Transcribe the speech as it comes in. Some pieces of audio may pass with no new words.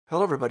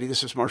Hello, everybody.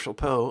 This is Marshall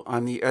Poe.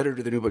 I'm the editor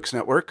of the New Books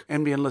Network.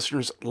 NBN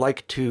listeners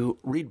like to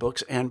read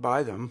books and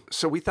buy them.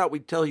 So we thought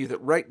we'd tell you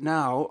that right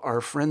now, our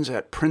friends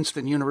at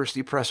Princeton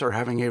University Press are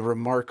having a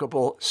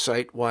remarkable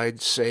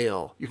site-wide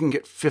sale. You can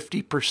get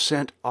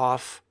 50%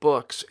 off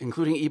books,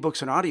 including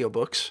ebooks and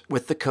audiobooks,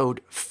 with the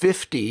code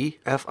 50,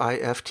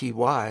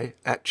 F-I-F-T-Y,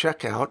 at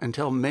checkout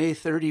until May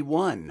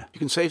 31. You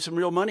can save some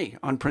real money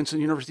on Princeton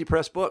University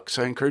Press books.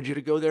 I encourage you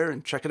to go there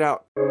and check it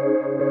out.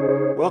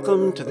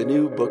 Welcome to the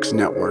New Books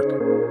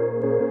Network.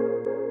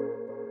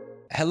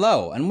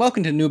 Hello, and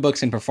welcome to New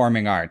Books in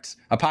Performing Arts,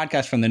 a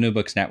podcast from the New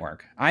Books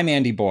Network. I'm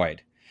Andy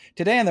Boyd.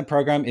 Today on the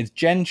program is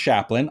Jen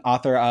Chaplin,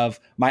 author of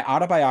My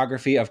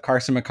Autobiography of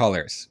Carson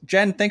McCullers.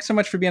 Jen, thanks so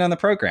much for being on the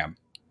program.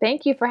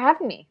 Thank you for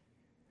having me.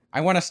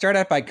 I want to start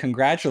out by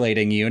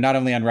congratulating you, not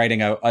only on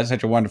writing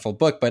such a wonderful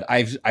book, but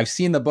I've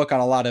seen the book on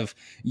a lot of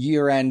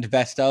year-end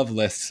best of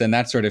lists and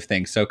that sort of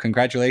thing. So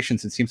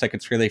congratulations. It seems like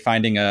it's really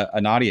finding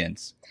an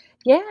audience.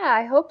 Yeah,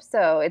 I hope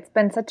so. It's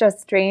been such a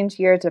strange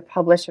year to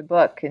publish a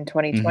book in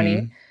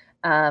 2020.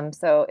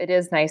 So it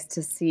is nice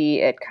to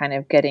see it kind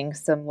of getting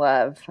some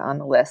love on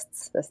the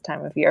lists this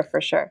time of year for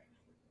sure.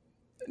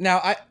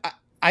 Now,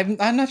 I'm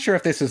not sure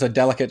if this is a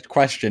delicate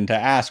question to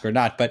ask or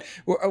not, but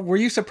were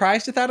you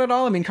surprised at that at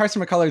all? I mean,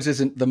 Carson McCullers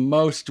isn't the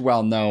most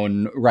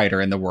well-known writer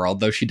in the world,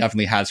 though she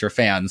definitely has her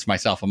fans,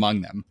 myself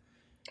among them.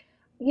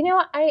 You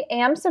know, I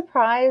am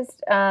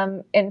surprised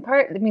in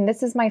part. I mean,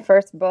 this is my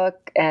first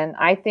book, and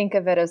I think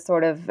of it as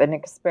sort of an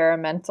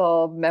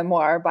experimental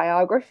memoir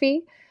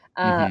biography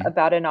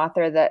about an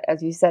author that,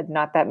 as you said,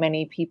 not that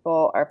many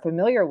people are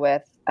familiar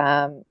with.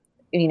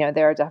 You know,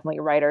 there are definitely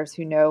writers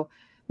who know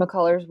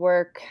McCullers'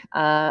 work,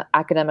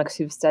 academics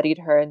who've studied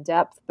her in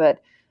depth,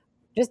 but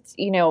just,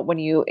 you know, when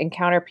you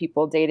encounter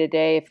people day to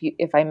day,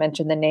 if I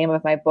mention the name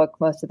of my book,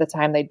 most of the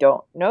time they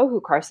don't know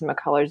who Carson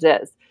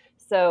McCullers is.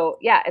 So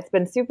yeah, it's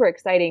been super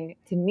exciting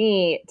to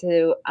me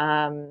to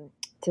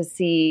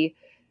see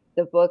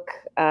the book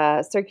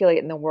circulate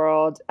in the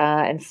world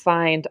and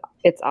find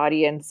its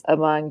audience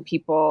among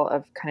people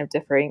of kind of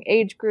differing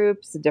age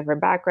groups, different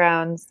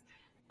backgrounds.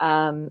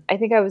 I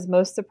think I was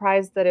most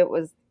surprised that it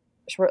was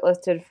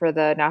shortlisted for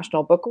the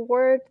National Book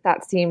Award.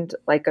 That seemed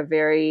like a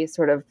very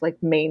sort of like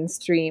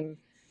mainstream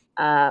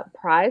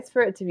prize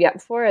for it to be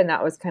up for, and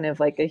that was kind of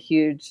like a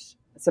huge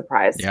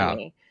surprise to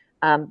me.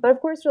 But of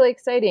course, really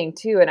exciting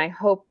too. And I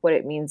hope what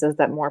it means is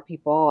that more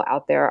people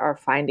out there are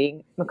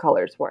finding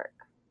McCullers' work.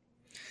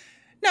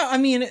 No, I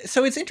mean,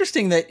 so it's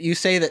interesting that you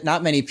say that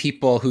not many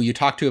people who you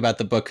talk to about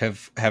the book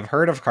have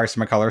heard of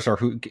Carson McCullers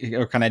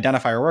or can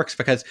identify her works,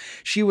 because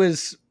she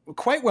was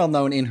quite well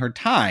known in her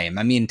time.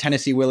 I mean,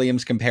 Tennessee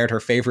Williams compared her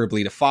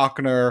favorably to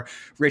Faulkner.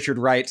 Richard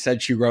Wright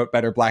said she wrote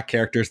better Black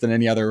characters than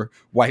any other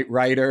white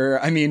writer.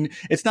 I mean,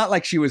 it's not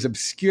like she was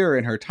obscure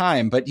in her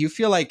time, but you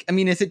feel like, I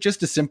mean, is it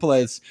just as simple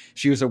as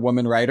she was a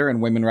woman writer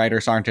and women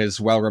writers aren't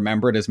as well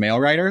remembered as male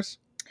writers?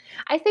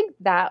 I think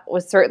that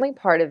was certainly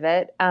part of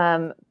it.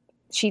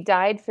 She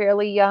died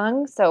fairly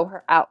young, so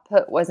her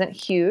output wasn't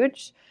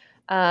huge.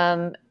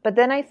 But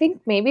then I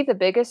think maybe the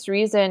biggest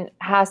reason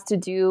has to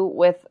do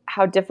with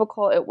how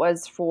difficult it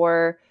was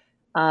for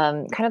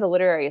kind of the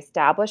literary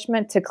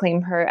establishment to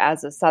claim her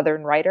as a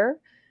Southern writer,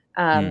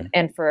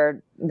 and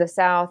for the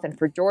South and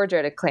for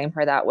Georgia to claim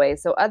her that way.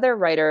 So other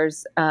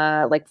writers,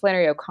 like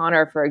Flannery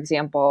O'Connor, for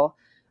example,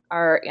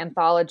 are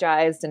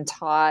anthologized and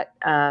taught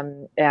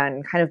and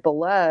kind of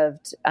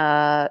beloved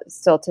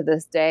still to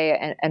this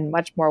day, and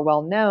much more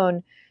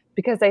well-known,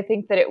 because I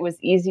think that it was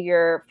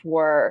easier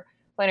for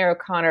Flannery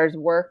O'Connor's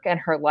work and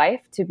her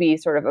life to be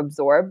sort of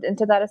absorbed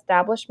into that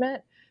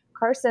establishment.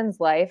 Carson's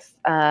life,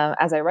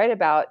 as I write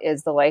about,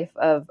 is the life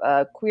of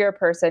a queer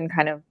person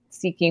kind of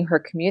seeking her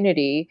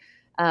community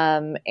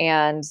and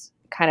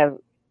kind of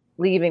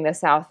leaving the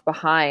South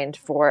behind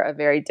for a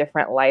very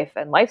different life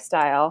and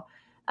lifestyle.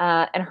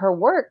 And her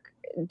work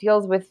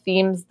deals with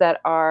themes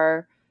that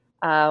are,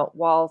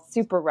 while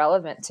super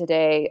relevant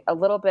today, a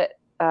little bit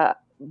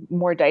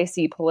more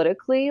dicey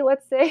politically,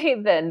 let's say,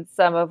 than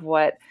some of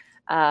what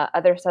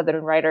other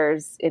Southern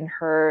writers in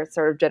her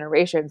sort of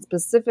generation,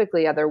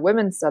 specifically other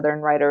women Southern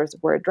writers,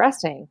 were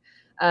addressing.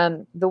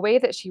 The way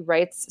that she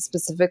writes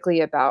specifically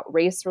about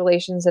race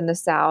relations in the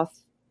South,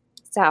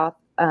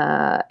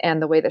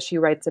 and the way that she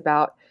writes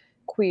about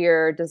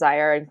queer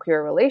desire and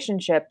queer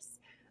relationships,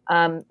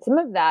 some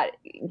of that,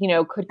 you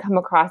know, could come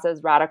across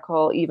as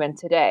radical even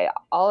today.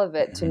 All of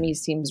it to me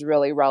seems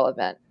really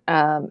relevant.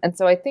 And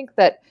so I think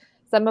that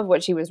some of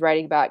what she was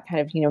writing about, kind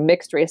of, you know,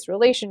 mixed race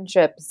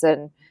relationships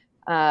and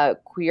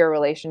queer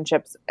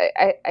relationships,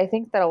 I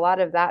think that a lot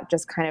of that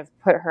just kind of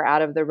put her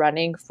out of the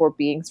running for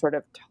being sort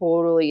of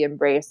totally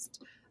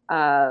embraced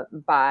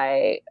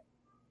by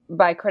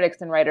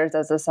critics and writers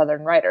as a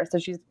Southern writer. So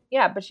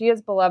but she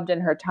is beloved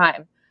in her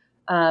time.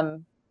 I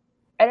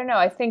don't know.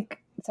 I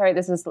think, sorry,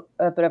 this is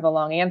a bit of a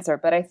long answer,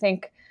 but I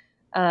think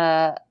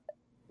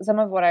some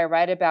of what I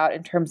write about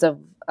in terms of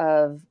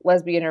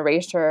lesbian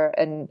erasure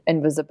and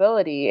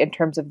visibility, in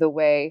terms of the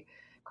way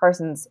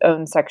Carson's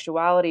own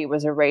sexuality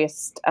was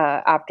erased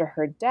after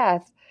her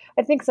death,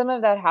 I think some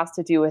of that has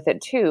to do with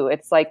it too.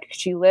 It's like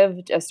she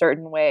lived a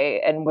certain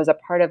way and was a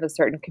part of a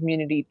certain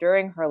community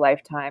during her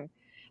lifetime.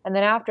 And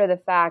then after the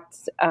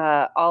fact,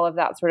 all of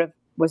that sort of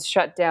was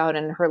shut down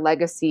and her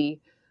legacy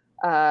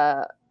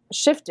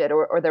shifted,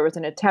 or there was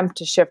an attempt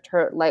to shift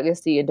her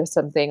legacy into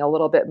something a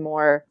little bit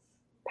more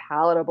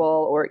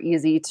palatable or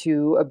easy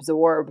to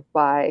absorb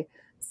by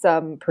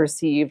some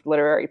perceived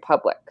literary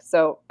public.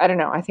 So I don't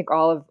know. I think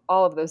all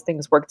of those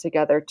things work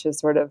together to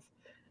sort of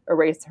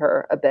erase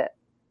her a bit.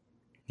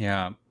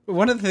 Yeah.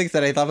 One of the things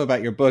that I love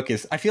about your book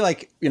is I feel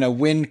like,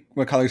 when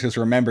McCullers is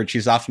remembered,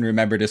 she's often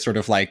remembered as sort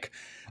of like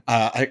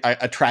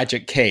a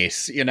tragic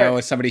case, Sure.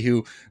 as somebody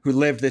who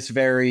lived this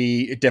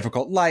very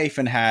difficult life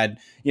and had,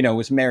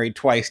 was married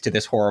twice to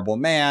this horrible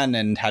man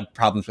and had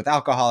problems with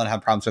alcohol and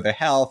had problems with her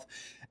health.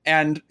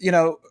 And,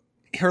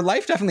 her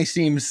life definitely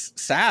seems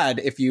sad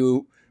if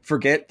you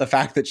forget the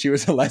fact that she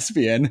was a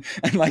lesbian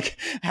and like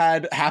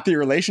had happy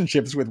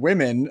relationships with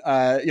women,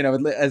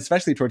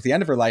 especially towards the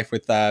end of her life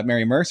with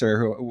Mary Mercer,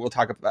 who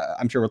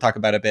I'm sure we'll talk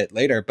about a bit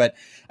later. But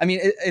I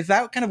mean, is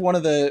that kind of one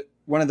of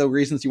the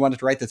reasons you wanted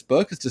to write this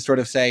book, is to sort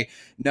of say,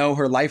 no,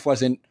 her life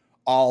wasn't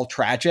all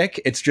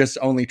tragic. It's just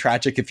only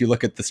tragic if you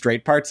look at the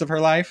straight parts of her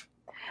life?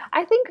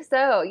 I think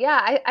so.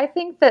 Yeah. I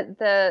think that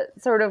the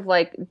sort of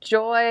like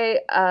joy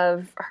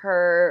of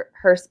her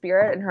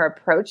spirit and her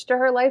approach to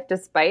her life,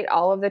 despite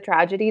all of the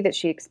tragedy that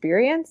she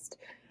experienced,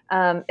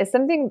 is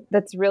something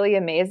that's really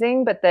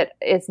amazing, but that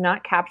is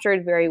not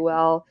captured very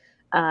well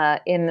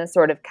in the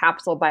sort of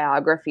capsule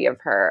biography of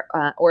her.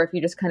 Or if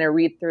you just kind of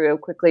read through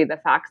quickly the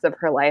facts of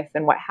her life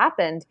and what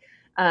happened,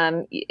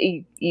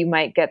 you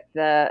might get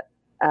the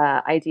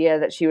idea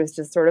that she was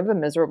just sort of a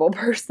miserable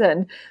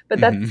person. But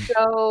that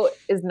so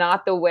is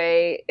not the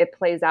way it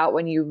plays out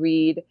when you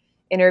read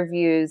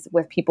interviews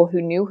with people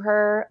who knew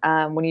her,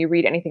 when you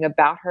read anything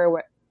about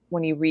her,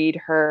 when you read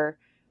her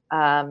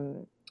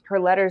her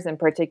letters in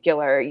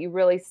particular. You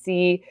really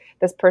see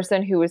this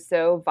person who was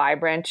so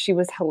vibrant. She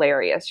was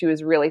hilarious. She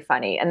was really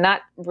funny. And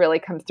that really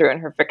comes through in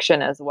her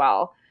fiction as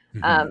well.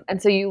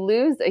 And so you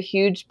lose a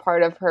huge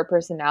part of her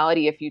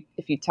personality if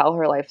you tell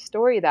her life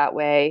story that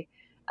way.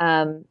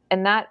 And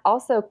that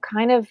also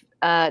kind of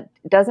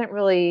doesn't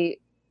really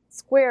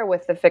square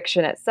with the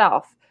fiction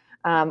itself,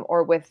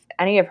 or with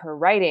any of her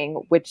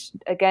writing, which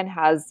again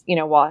has,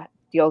 while it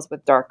deals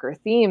with darker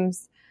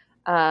themes,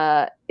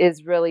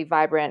 is really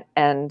vibrant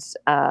and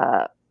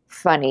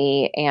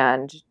funny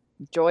and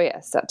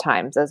joyous at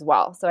times as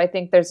well. So I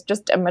think there's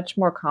just a much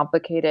more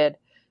complicated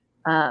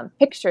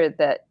picture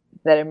that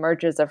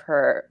emerges of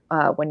her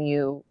when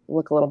you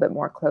look a little bit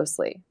more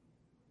closely.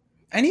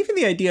 And even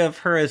the idea of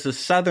her as a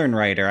Southern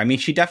writer, I mean,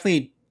 she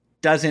definitely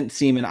doesn't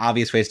seem in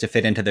obvious ways to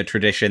fit into the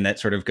tradition that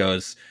sort of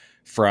goes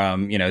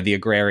from, the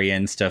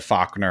agrarians to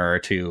Faulkner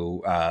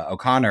to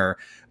O'Connor.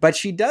 But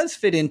she does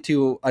fit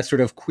into a sort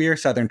of queer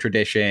Southern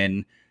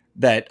tradition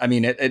that, I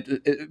mean,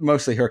 it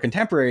mostly her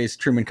contemporaries,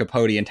 Truman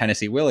Capote and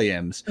Tennessee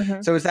Williams.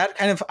 So is that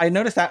kind of, I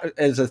noticed that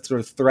as a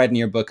sort of thread in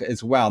your book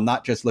as well,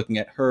 not just looking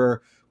at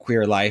her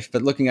queer life,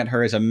 but looking at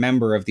her as a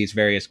member of these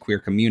various queer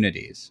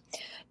communities.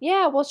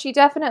 Yeah, well, she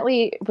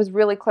definitely was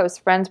really close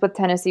friends with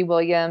Tennessee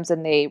Williams,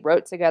 and they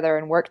wrote together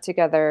and worked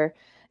together.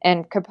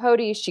 And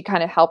Capote, she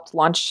kind of helped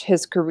launch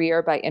his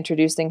career by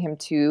introducing him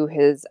to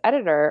his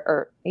editor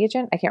or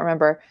agent, I can't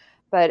remember.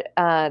 But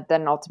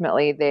then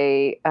ultimately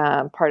they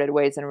parted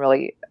ways and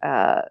really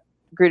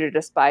grew to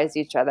despise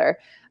each other.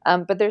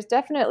 But there's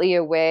definitely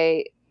a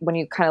way, when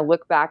you kind of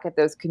look back at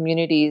those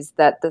communities,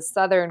 that the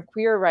Southern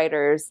queer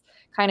writers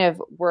kind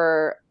of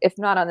were, if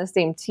not on the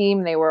same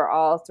team, they were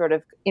all sort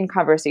of in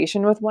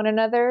conversation with one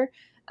another.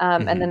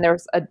 And then there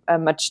was a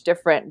much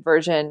different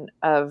version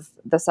of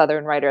the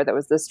Southern writer that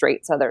was the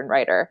straight Southern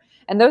writer.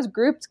 And those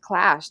groups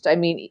clashed. I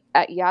mean,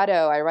 at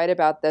Yaddo, I write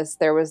about this,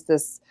 there was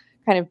this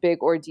kind of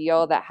big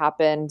ordeal that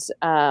happened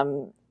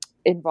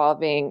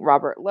involving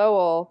Robert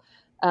Lowell.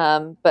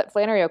 But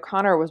Flannery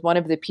O'Connor was one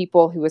of the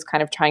people who was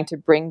kind of trying to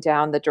bring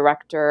down the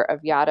director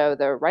of Yaddo,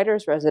 the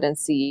writer's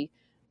residency,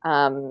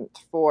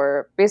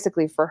 for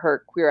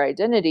her queer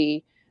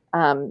identity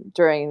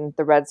during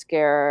the Red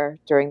Scare,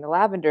 during the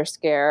Lavender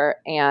Scare.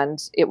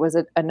 And it was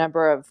a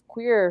number of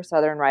queer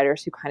Southern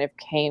writers who kind of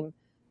came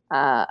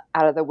out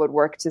of the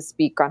woodwork to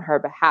speak on her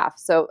behalf.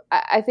 So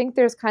I think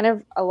there's kind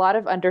of a lot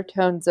of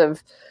undertones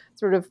of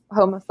sort of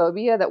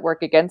homophobia that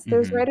work against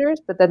those writers,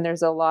 but then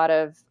there's a lot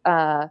of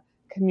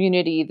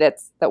community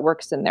that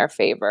works in their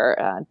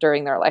favor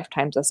during their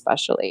lifetimes,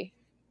 especially.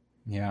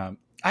 Yeah.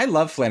 I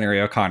love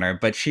Flannery O'Connor,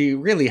 but she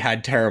really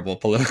had terrible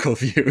political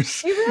views.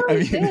 She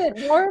really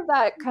did. More of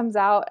that comes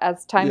out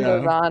as time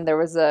goes on. There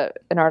was an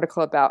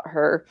article about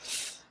her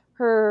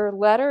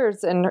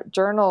letters and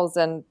journals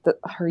and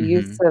her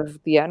use of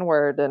the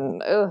N-word,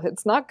 and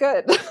it's not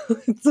good.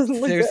 It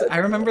doesn't look good. I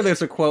remember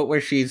there's a quote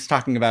where she's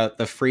talking about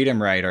the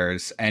Freedom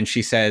Writers, and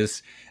she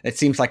says, it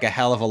seems like a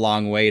hell of a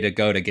long way to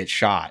go to get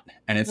shot.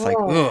 And it's like,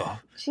 ugh.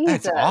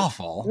 Jesus. That's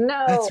awful.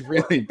 No, that's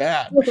really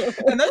bad.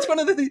 And that's one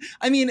of the things.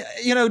 I mean,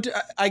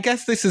 I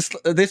guess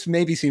this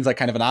maybe seems like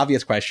kind of an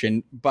obvious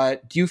question,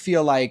 but do you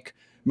feel like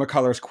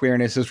McCullers'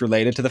 queerness is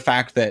related to the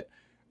fact that,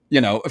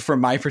 from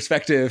my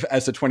perspective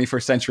as a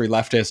 21st century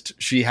leftist,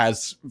 she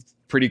has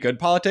pretty good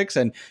politics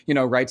and,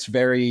 writes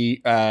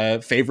very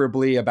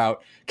favorably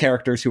about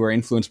characters who are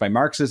influenced by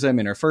Marxism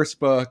in her first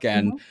book,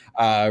 and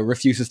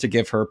refuses to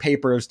give her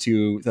papers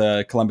to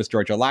the Columbus,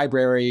 Georgia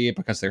Library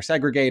because they're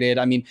segregated.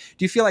 I mean,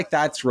 do you feel like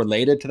that's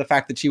related to the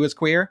fact that she was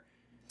queer?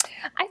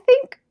 I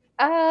think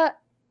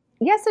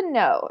yes and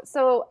no.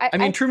 So I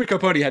mean, Truman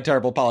Capote had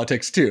terrible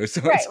politics too.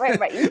 So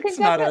right. You can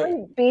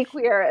definitely be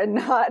queer and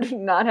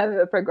not have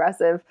a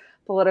progressive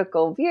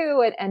political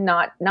view and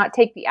not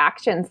take the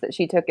actions that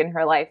she took in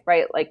her life,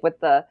 right? Like with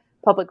the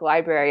public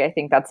library, I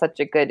think that's such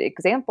a good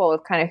example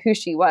of kind of who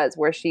she was,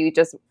 where she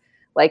just,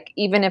 like,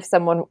 even if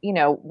someone,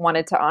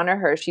 wanted to honor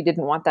her, she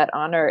didn't want that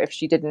honor if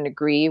she didn't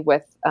agree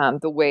with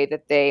the way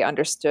that they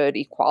understood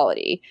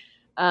equality.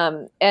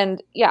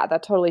 And yeah,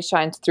 that totally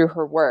shines through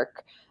her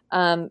work.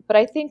 But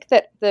I think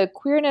that the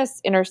queerness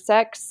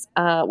intersects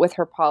with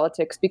her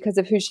politics because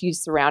of who she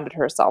surrounded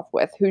herself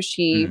with, who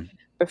she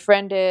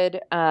befriended,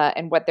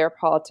 and what their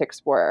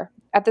politics were.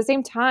 At the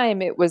same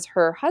time, it was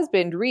her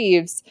husband,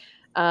 Reeves,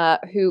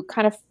 who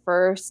kind of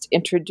first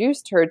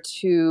introduced her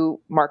to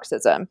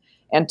Marxism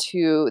and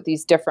to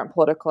these different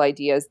political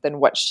ideas than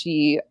what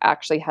she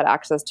actually had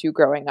access to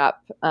growing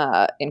up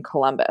in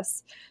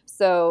Columbus.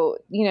 So,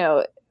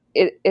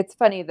 it's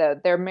funny, though.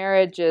 Their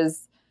marriage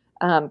is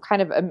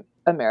kind of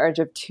a marriage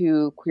of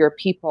two queer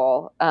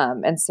people.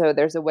 And so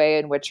there's a way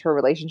in which her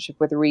relationship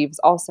with Reeves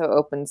also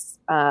opens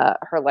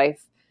her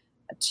life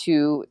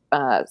to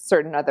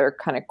certain other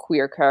kind of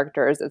queer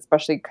characters,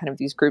 especially kind of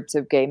these groups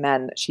of gay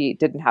men that she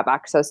didn't have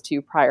access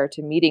to prior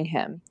to meeting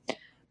him.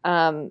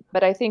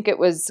 But I think it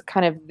was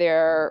kind of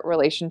their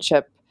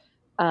relationship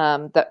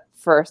that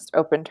first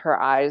opened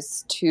her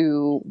eyes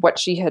to what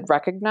she had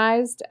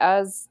recognized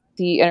as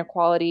the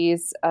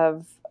inequalities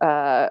of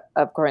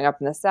growing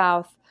up in the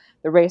South,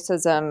 the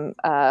racism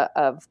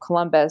of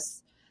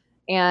Columbus.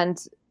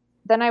 And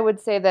then I would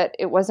say that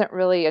it wasn't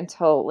really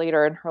until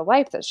later in her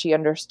life that she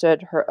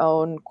understood her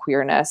own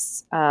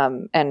queerness,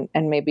 and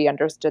maybe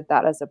understood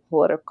that as a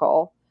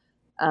political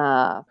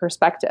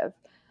perspective.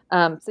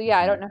 So yeah,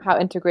 I don't know how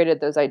integrated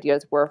those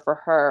ideas were for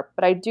her,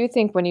 but I do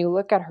think when you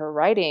look at her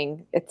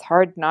writing, it's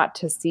hard not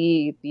to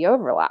see the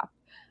overlap,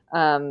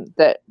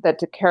 that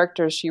the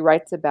characters she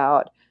writes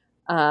about,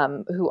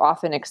 who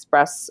often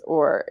express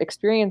or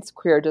experience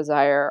queer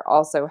desire,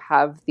 also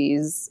have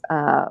these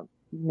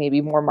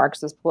maybe more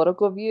Marxist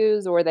political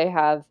views, or they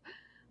have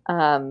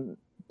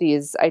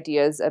these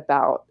ideas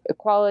about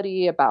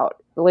equality, about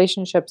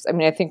relationships. I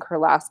mean, I think her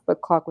last book,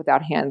 Clock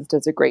Without Hands,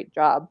 does a great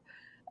job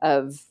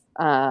of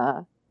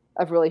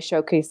really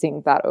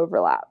showcasing that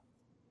overlap.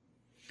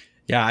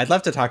 Yeah, I'd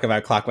love to talk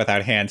about Clock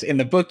Without Hands. In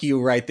the book,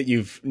 you write that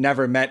you've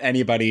never met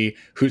anybody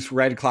who's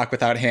read Clock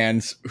Without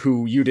Hands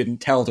who you didn't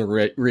tell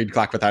to read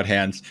Clock Without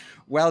Hands.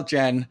 Well,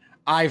 Jen,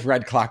 I've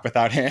read Clock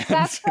Without Hands.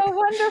 That's so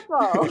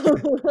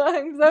wonderful.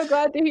 I'm so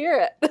glad to hear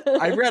it.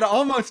 I've read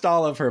almost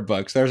all of her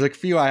books. There's a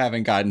few I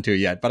haven't gotten to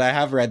yet, but I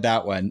have read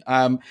that one.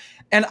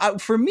 And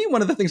for me,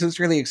 one of the things that's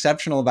really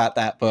exceptional about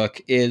that book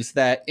is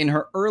that in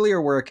her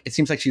earlier work, it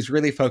seems like she's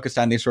really focused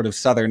on these sort of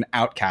Southern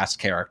outcast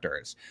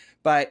characters.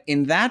 But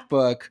in that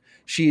book,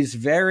 she's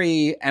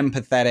very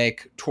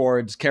empathetic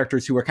towards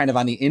characters who are kind of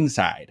on the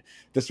inside,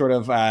 the sort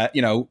of,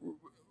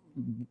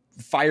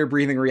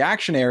 fire-breathing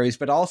reactionaries,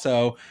 but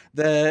also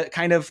the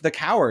kind of the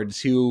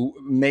cowards who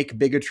make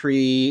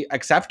bigotry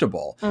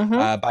acceptable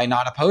by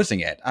not opposing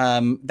it.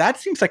 That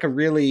seems like a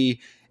really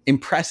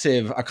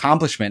impressive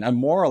accomplishment, a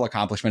moral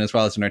accomplishment, as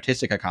well as an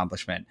artistic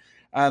accomplishment.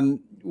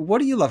 What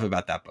do you love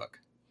about that book?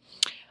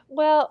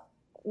 Well,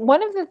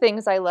 one of the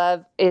things I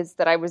love is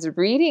that I was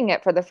reading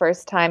it for the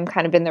first time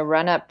kind of in the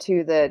run-up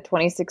to the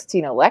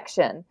 2016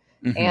 election.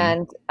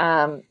 And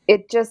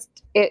it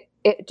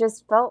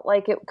just felt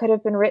like it could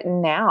have been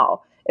written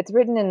now. It's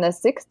written in the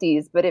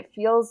 60s, but it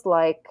feels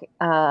like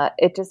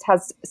it just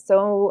has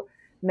so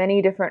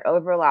many different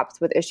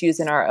overlaps with issues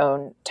in our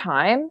own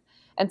time.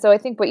 And so I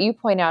think what you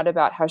point out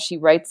about how she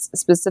writes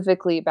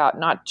specifically about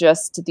not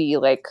just the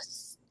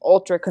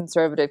ultra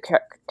conservative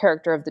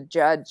character of the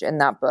judge in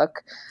that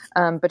book,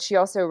 but she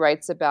also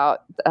writes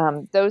about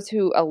those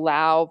who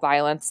allow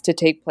violence to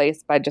take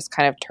place by just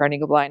kind of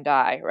turning a blind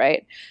eye,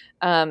 right?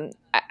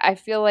 I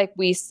feel like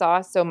we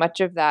saw so much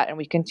of that, and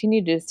we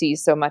continue to see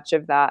so much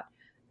of that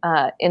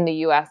in the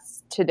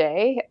U.S.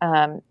 today,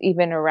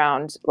 even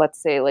around, let's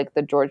say, like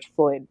the George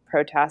Floyd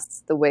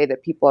protests, the way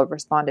that people have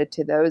responded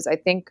to those. I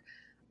think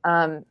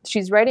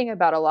she's writing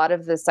about a lot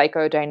of the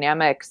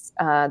psychodynamics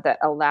that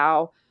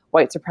allow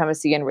white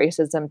supremacy and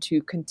racism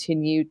to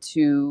continue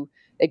to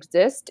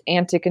exist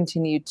and to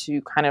continue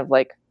to kind of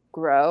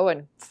grow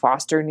and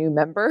foster new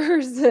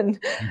members and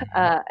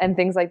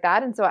things like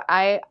that. And so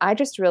I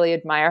just really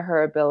admire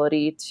her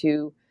ability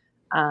to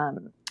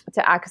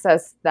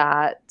access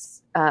that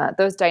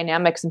those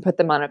dynamics and put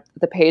them on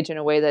the page in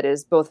a way that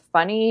is both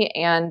funny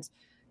and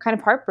kind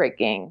of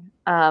heartbreaking.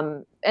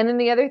 And then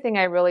the other thing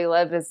I really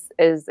love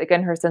is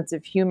again, her sense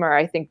of humor.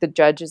 I think the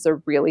judge is a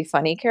really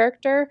funny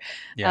character.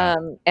 Yeah.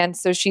 And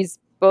so she's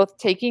both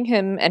taking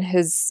him and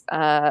his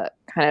kind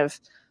of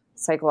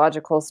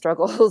psychological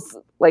struggles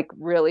like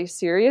really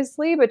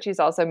seriously, but she's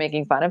also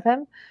making fun of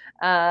him.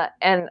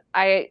 And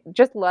I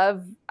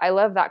love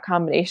that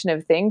combination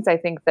of things. I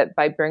think that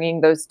by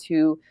bringing those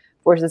two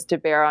forces to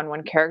bear on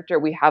one character,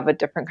 we have a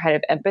different kind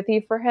of empathy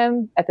for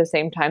him at the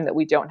same time that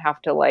we don't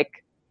have to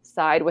like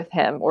side with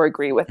him or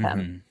agree with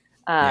him.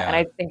 And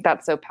I think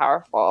that's so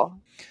powerful.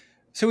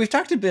 So we've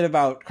talked a bit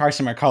about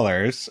Carson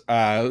McCullers,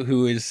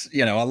 who is,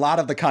 a lot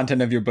of the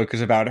content of your book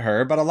is about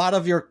her, but a lot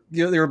of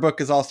your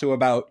book is also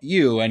about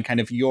you and kind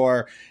of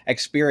your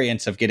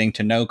experience of getting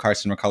to know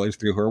Carson McCullers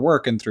through her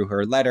work and through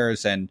her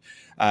letters and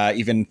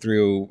even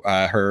through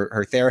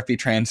her therapy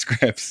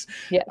transcripts.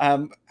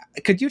 Yeah.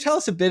 Could you tell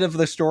us a bit of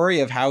the story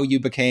of how you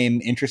became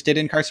interested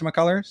in Carson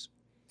McCullers?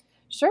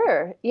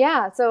 Sure.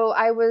 Yeah. So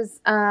I was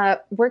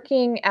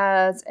working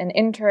as an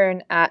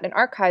intern at an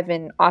archive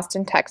in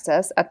Austin,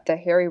 Texas, at the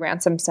Harry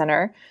Ransom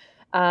Center,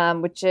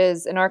 which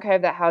is an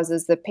archive that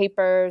houses the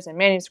papers and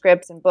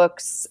manuscripts and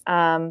books,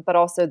 but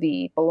also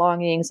the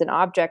belongings and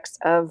objects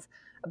of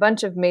a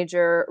bunch of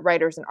major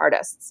writers and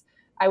artists.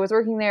 I was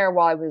working there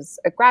while I was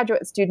a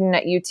graduate student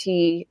at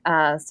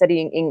UT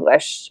studying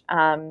English.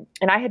 And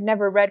I had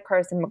never read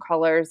Carson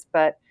McCullers,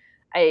 but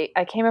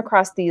I came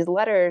across these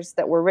letters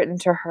that were written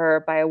to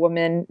her by a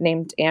woman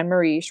named Anne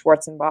Marie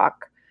Schwarzenbach.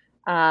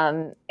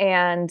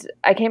 And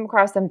I came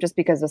across them just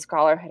because a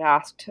scholar had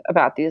asked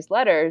about these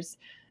letters.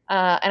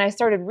 And I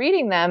started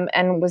reading them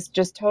and was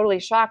just totally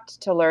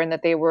shocked to learn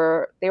that they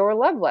were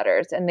love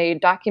letters. And they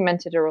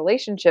documented a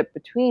relationship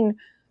between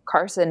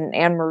Carson and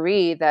Anne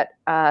Marie that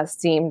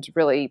seemed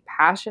really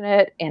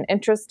passionate and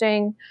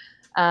interesting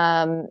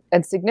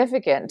and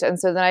significant. And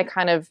so then I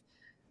kind of,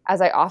 as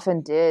I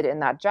often did in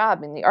that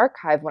job in the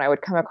archive, when I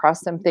would come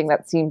across something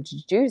that seemed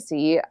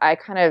juicy, I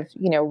kind of,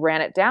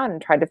 ran it down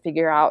and tried to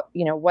figure out,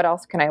 what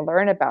else can I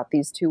learn about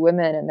these two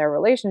women and their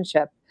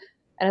relationship.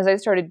 And as I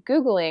started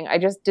Googling, I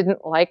just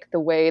didn't like the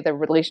way the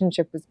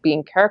relationship was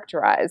being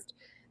characterized.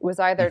 It was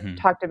either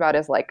talked about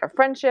as like a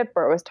friendship,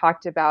 or it was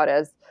talked about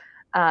as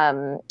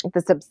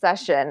this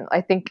obsession.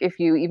 I think if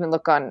you even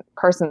look on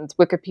Carson's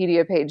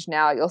Wikipedia page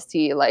now, you'll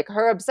see like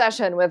her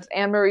obsession with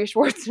Anne Marie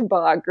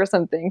Schwarzenbach or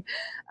something.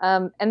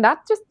 And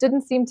that just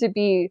didn't seem to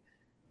be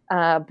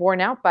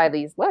borne out by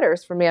these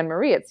letters from Anne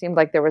Marie. It seemed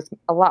like there was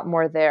a lot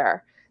more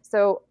there.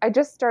 So I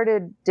just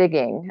started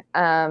digging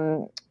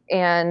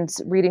and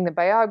reading the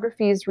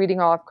biographies, reading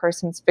all of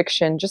Carson's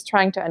fiction, just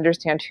trying to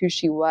understand who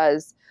she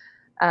was,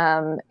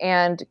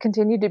 and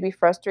continued to be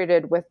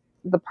frustrated with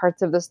the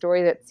parts of the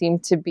story that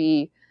seemed to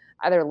be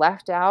either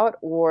left out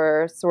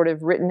or sort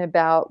of written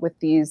about with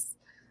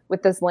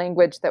this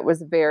language that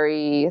was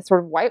very sort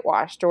of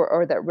whitewashed,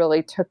 or that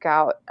really took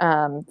out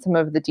some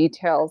of the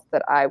details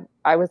that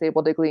I was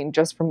able to glean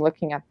just from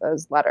looking at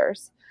those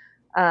letters.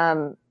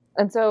 And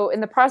so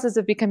in the process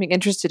of becoming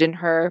interested in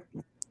her,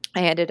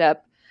 I ended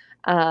up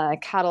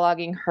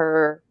cataloging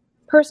her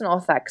personal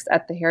effects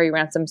at the Harry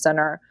Ransom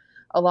Center,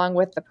 along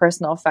with the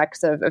personal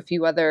effects of a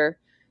few other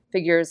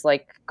figures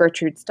like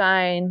Gertrude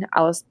Stein,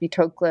 Alice B.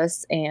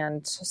 Toklas,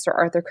 and Sir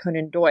Arthur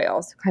Conan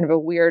Doyle. So kind of a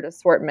weird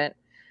assortment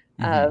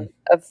of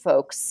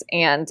folks.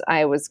 And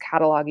I was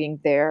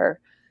cataloging their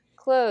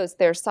clothes,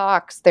 their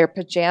socks, their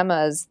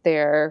pajamas,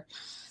 their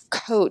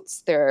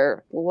coats,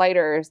 their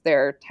lighters,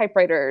 their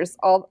typewriters,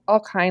 all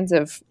kinds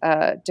of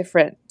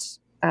different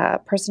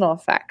personal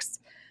effects.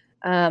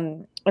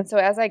 And so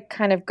as I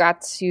kind of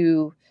got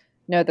to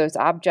know those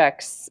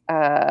objects,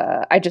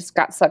 I just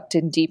got sucked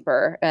in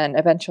deeper and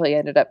eventually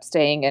ended up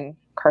staying in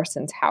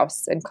Carson's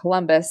house in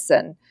Columbus.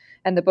 And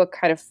the book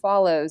kind of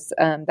follows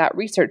that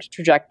research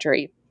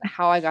trajectory,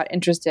 how I got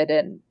interested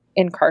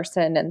in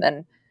Carson, and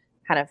then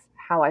kind of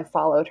how I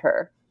followed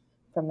her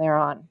from there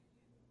on.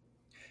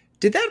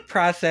 Did that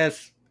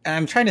process, and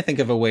I'm trying to think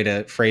of a way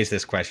to phrase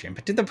this question,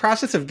 but did the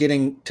process of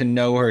getting to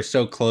know her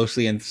so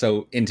closely and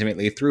so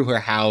intimately through her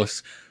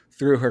house,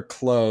 through her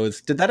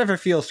clothes, did that ever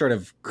feel sort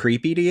of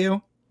creepy to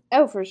you?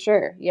 Oh, for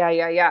sure.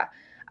 Yeah.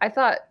 I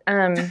thought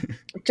I'm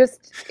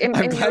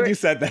glad you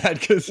said that,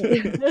 because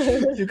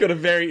you could have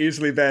very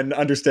easily been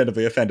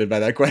understandably offended by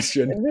that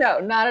question. No,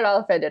 not at all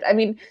offended. I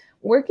mean,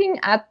 working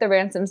at the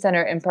Ransom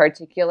Center in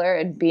particular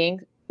and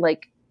being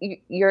like,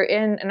 you're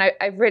in, and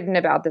I've written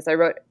about this. I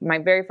wrote, my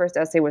very first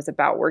essay was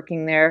about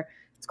working there.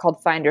 It's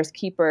called Finders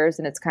Keepers,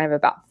 and it's kind of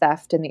about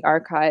theft in the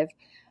archive.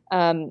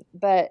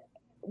 But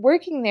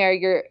working there,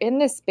 you're in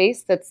this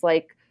space that's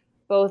like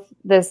both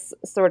this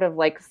sort of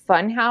like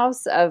fun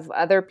house of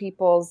other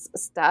people's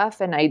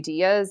stuff and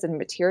ideas and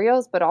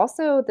materials, but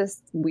also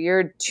this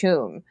weird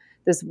tomb,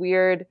 this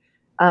weird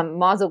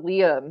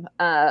mausoleum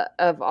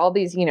of all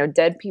these,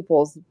 dead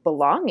people's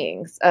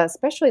belongings,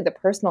 especially the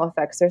personal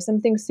effects. There's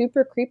something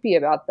super creepy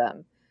about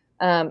them.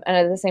 And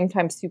at the same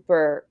time,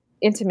 super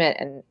intimate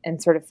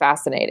and sort of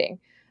fascinating.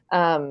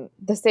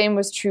 The same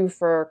was true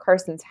for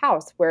Carson's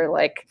house, where,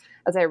 like,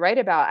 as I write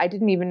about, I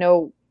didn't even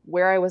know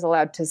where I was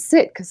allowed to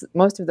sit, because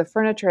most of the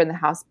furniture in the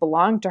house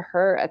belonged to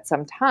her at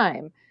some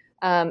time.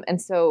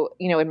 And so,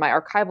 in my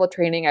archival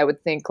training, I would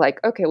think like,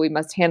 okay, we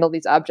must handle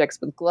these objects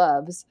with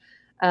gloves.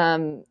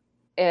 And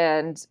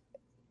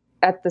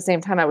at the same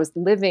time, I was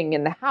living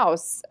in the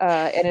house,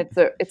 and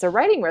it's a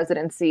writing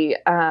residency,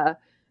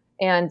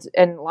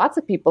 and lots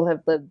of people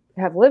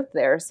have lived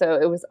there. So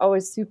it was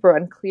always super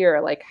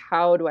unclear, like,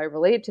 how do I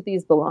relate to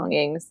these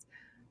belongings?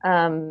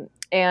 And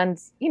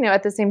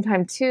at the same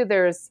time too,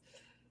 there's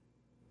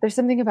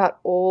something about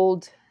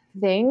old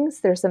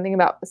things. There's something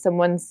about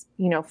someone's,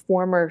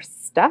 former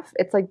stuff.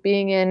 It's like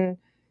being in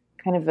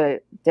kind of a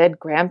dead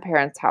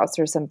grandparent's house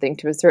or something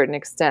to a certain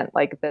extent,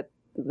 like that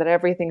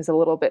everything's a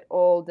little bit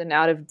old and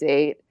out of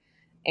date.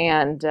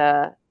 And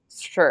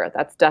sure,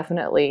 that's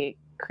definitely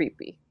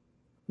creepy.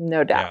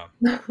 No doubt.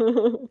 Yeah.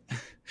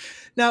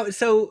 Now,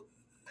 so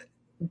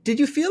did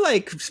you feel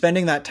like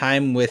spending that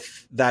time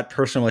with that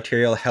personal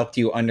material helped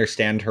you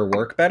understand her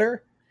work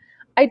better?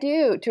 I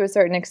do, to a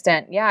certain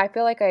extent. Yeah, I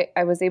feel like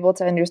I was able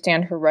to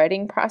understand her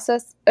writing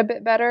process a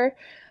bit better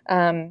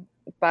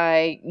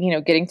by,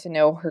 getting to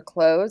know her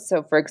clothes.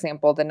 So, for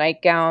example, the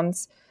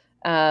nightgowns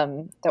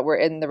that were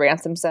in the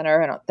Ransom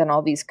Center, and then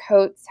all these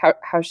coats,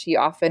 how she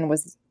often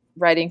was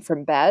writing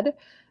from bed.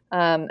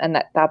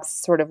 And that's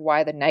sort of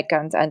why the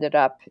nightgowns ended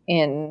up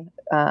in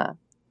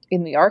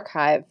the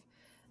archive,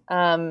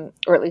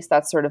 or at least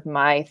that's sort of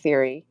my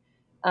theory.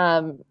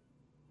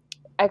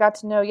 I got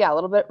to know, a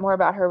little bit more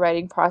about her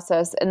writing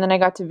process, and then I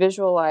got to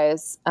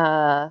visualize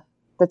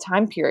the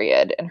time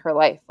period in her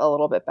life a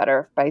little bit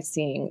better by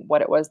seeing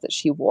what it was that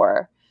she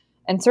wore.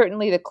 And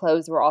certainly the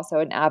clothes were also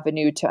an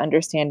avenue to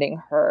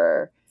understanding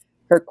her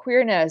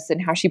queerness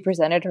and how she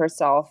presented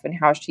herself and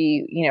how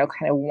she,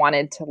 kind of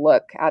wanted to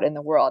look out in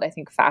the world. I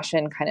think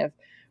fashion kind of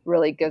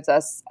really gives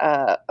us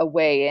a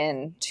way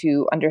in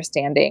to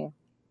understanding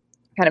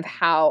kind of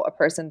how a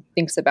person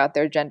thinks about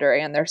their gender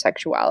and their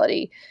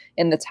sexuality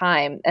in the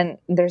time. And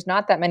there's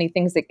not that many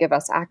things that give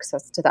us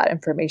access to that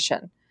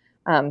information.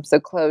 So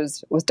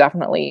clothes was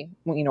definitely,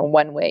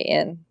 one way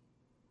in.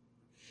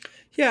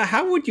 Yeah.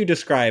 How would you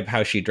describe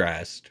how she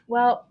dressed?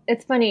 Well,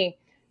 it's funny.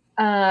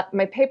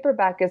 My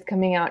paperback is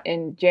coming out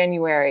in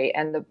January,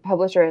 and the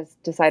publisher has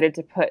decided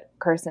to put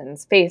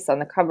Carson's face on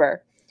the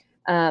cover.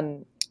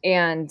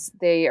 And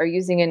they are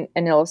using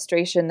an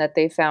illustration that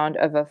they found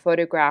of a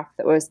photograph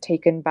that was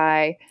taken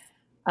by,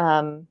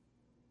 I'm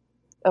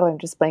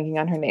just blanking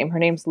on her name. Her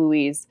name's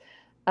Louise,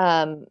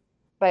 by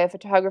a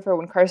photographer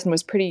when Carson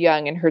was pretty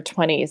young, in her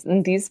 20s.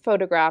 And these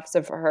photographs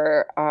of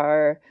her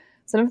are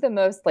some of the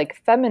most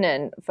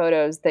feminine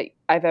photos that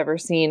I've ever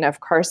seen of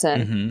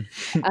Carson.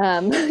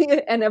 Mm-hmm.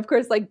 And of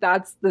course,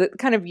 that's the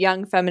kind of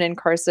young feminine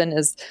Carson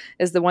is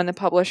the one the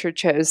publisher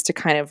chose to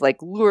kind of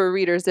lure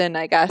readers in,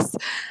 I guess.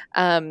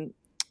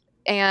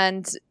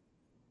 And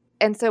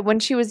so when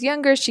she was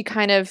younger, she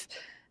kind of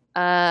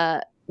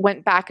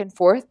went back and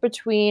forth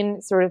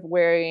between sort of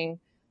wearing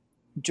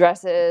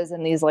dresses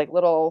and these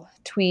little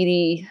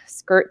tweedy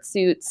skirt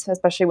suits,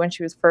 especially when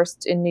she was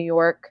first in New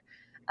York,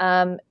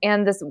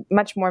 and this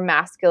much more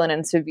masculine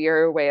and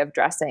severe way of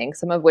dressing,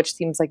 some of which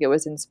seems like it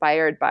was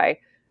inspired by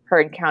her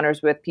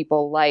encounters with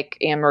people like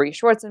Anne-Marie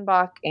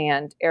Schwarzenbach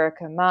and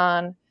Erika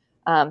Mann,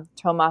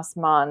 Thomas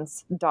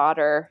Mann's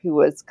daughter, who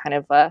was kind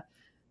of a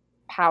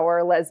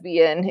power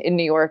lesbian in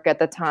New York at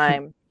the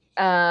time.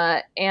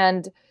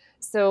 And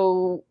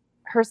so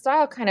her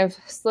style kind of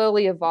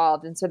slowly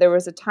evolved. And so there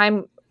was a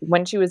time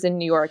when she was in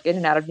New York, in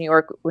and out of New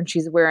York, when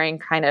she's wearing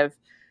kind of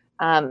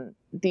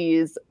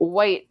these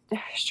white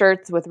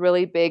shirts with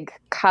really big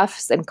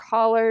cuffs and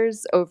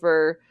collars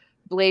over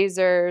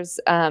blazers.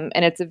 And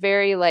it's a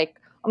very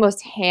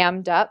almost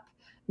hammed up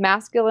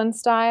masculine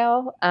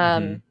style.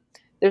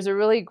 There's a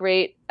really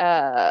great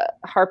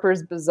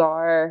Harper's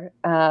Bazaar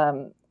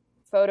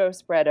photo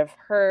spread of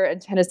her and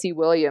Tennessee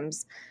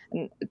Williams,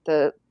 and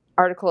the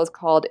article is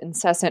called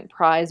 "Incessant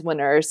Prize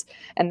Winners,"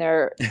 and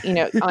they're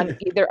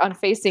on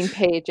facing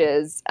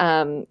pages,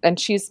 and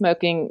she's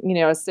smoking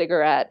a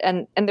cigarette,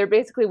 and they're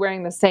basically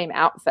wearing the same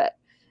outfit,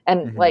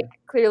 and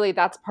clearly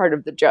that's part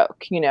of the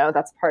joke,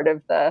 that's part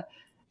of the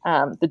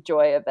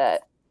joy of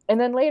it. And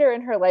then later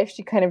in her life,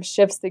 she kind of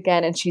shifts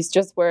again, and she's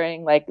just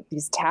wearing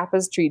these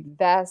tapestried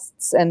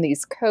vests and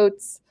these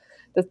coats,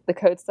 the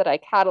coats that I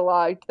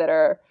cataloged that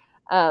are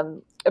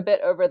a bit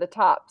over the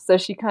top. So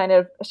she had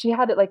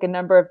a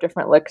number of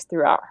different looks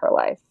throughout her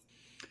life.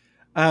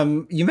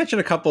 You mentioned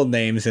a couple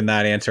names in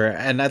that answer,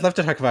 and I'd love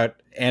to talk about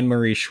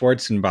Anne-Marie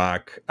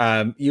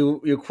Schwarzenbach.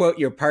 You quote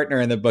your partner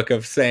in the book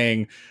of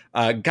saying,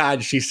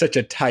 God, she's such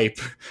a type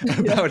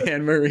about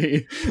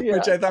Anne-Marie,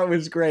 which I thought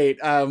was great.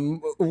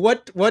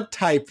 What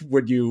type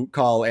would you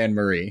call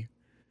Anne-Marie?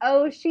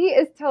 Oh, she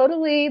is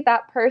totally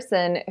that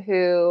person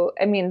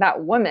that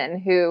woman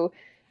who,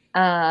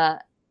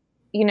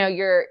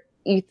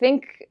 you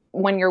think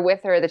when you're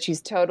with her that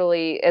she's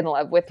totally in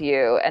love with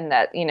you and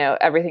that,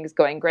 everything's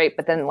going great.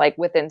 But then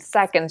within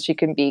seconds, she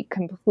can be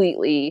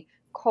completely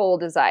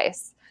cold as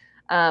ice.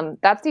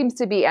 That seems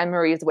to be Anne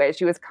Marie's way.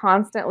 She was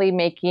constantly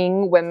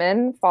making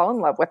women fall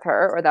in love with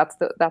her, or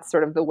that's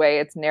sort of the way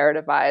it's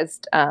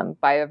narrativized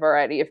by a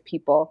variety of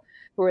people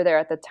who were there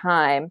at the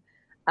time,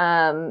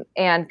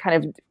 and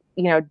kind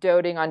of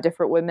doting on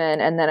different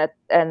women, and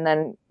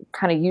then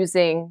kind of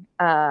using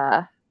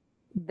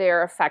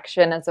their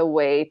affection as a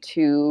way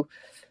to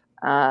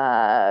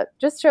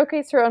just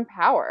showcase her own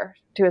power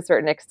to a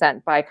certain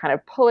extent by kind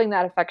of pulling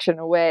that affection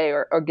away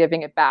or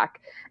giving it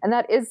back. And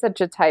that is such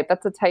a type.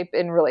 That's a type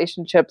in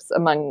relationships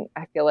among,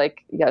 I feel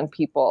like, young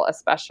people,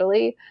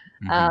 especially.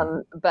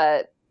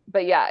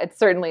 But yeah, it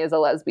certainly is a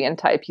lesbian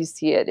type. You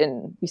see it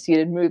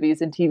in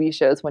movies and TV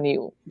shows when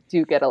you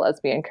do get a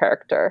lesbian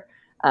character.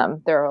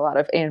 There are a lot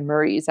of Anne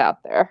Maries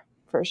out there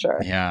for sure.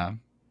 Yeah.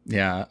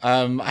 Yeah.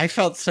 I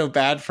felt so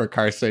bad for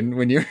Carson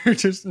when you were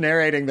just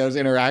narrating those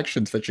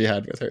interactions that she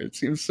had with her. It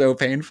seems so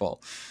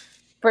painful.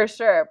 For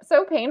sure.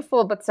 So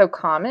painful, but so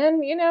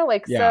common,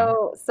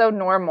 so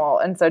normal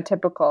and so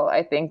typical,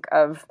 I think,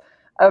 of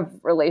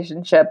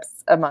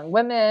relationships among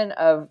women,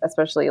 of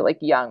especially like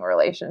young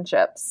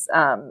relationships.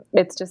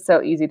 It's just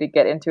so easy to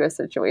get into a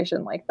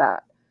situation like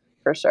that,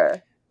 for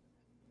sure.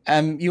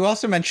 You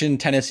also mentioned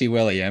Tennessee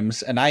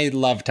Williams, and I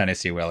love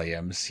Tennessee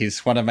Williams.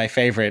 He's one of my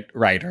favorite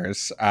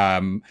writers.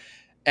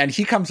 And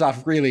he comes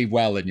off really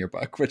well in your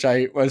book, which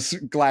I was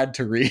glad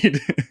to read.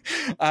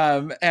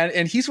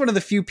 And he's one of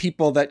the few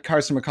people that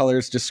Carson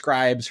McCullers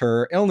describes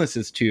her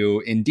illnesses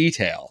to in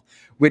detail,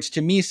 which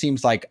to me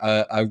seems like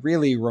a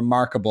really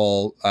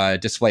remarkable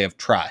display of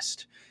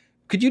trust.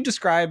 Could you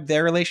describe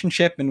their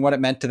relationship and what it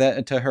meant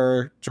to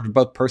her, sort of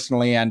both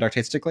personally and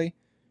artistically?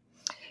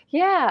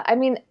 Yeah, I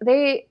mean,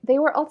 they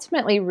were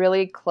ultimately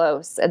really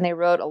close, and they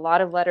wrote a lot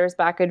of letters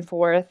back and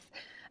forth.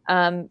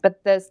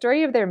 But the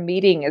story of their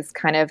meeting is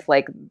kind of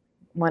like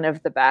one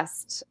of the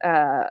best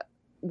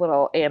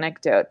little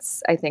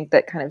anecdotes, I think,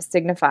 that kind of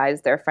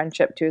signifies their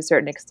friendship to a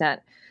certain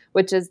extent,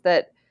 which is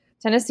that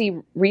Tennessee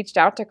reached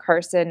out to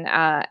Carson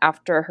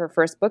after her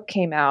first book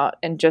came out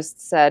and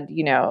just said,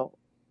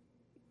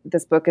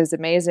 this book is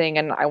amazing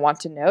and I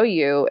want to know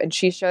you. And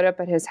she showed up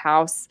at his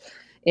house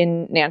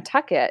in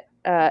Nantucket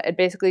and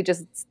basically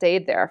just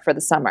stayed there for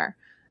the summer,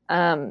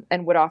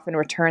 and would often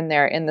return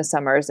there in the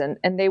summers.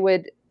 And they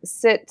would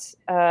sit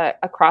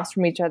across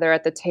from each other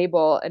at the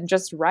table and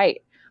just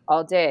write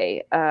all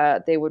day.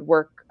 They would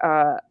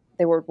workshop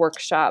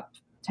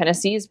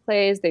Tennessee's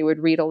plays. They would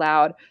read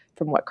aloud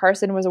from what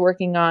Carson was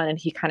working on, and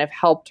he kind of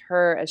helped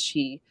her as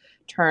she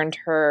turned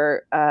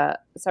her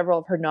several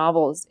of her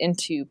novels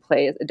into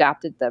plays,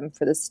 adapted them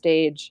for the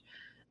stage.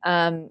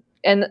 And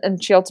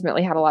she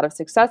ultimately had a lot of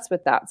success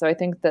with that. So I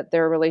think that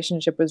their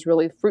relationship was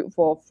really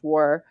fruitful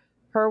for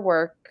her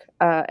work,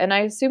 and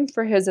I assume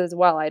for his as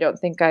well. I don't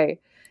think I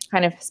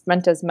kind of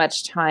spent as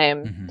much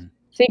time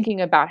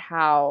thinking about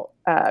how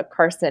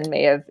Carson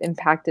may have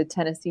impacted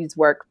Tennessee's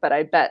work, but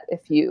I bet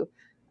if you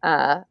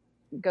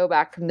go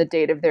back from the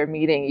date of their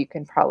meeting, you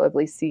can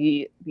probably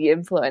see the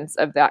influence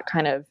of that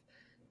kind of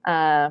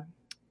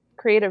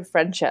creative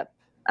friendship.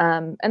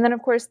 And then,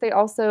 of course, they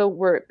also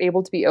were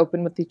able to be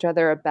open with each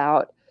other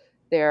about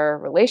their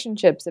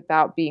relationships,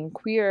 about being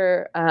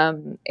queer,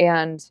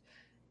 and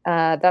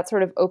that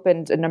sort of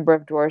opened a number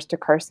of doors to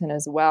Carson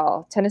as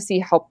well. Tennessee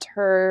helped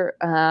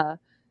her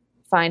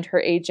find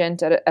her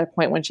agent at a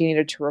point when she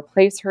needed to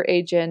replace her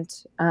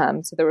agent.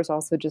 So there was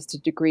also just a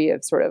degree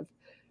of sort of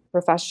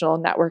professional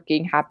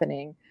networking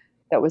happening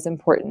that was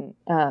important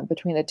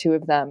between the two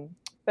of them.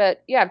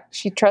 But yeah,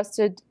 she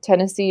trusted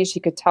Tennessee. She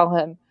could tell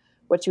him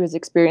what she was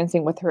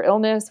experiencing with her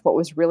illness, what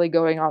was really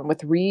going on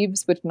with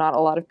Reeves, which not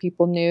a lot of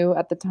people knew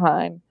at the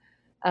time.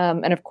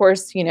 And of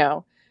course,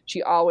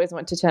 she always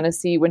went to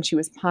Tennessee when she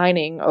was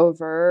pining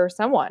over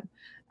someone.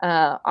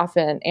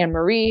 Often Anne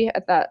Marie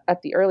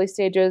at the early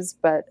stages,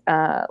 but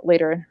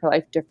later in her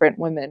life, different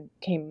women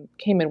came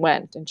and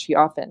went, and she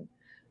often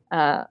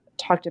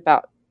talked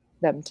about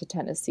them to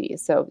Tennessee.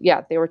 So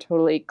yeah, they were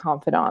totally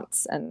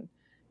confidants and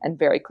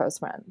very close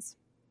friends.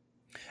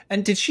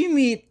 And did she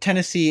meet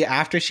Tennessee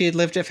after she had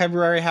lived at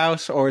February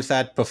House, or was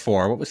that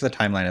before? What was the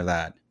timeline of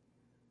that?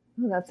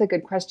 Oh, that's a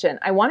good question.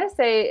 I want to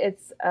say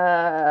it's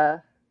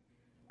around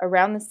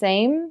the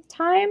same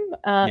time.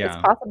 It's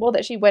possible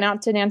that she went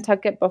out to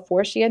Nantucket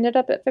before she ended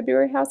up at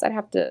February House. I'd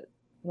have to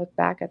look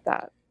back at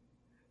that.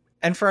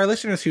 And for our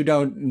listeners who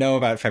don't know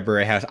about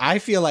February House, I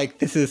feel like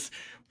this is,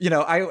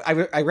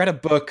 I read a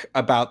book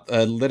about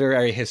the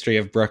literary history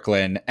of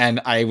Brooklyn,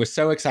 and I was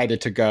so excited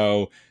to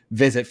go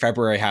visit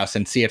February House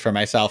and see it for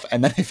myself.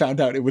 And then I found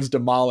out it was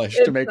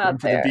demolished to make room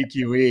for the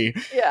BQE,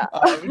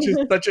 which is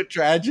such a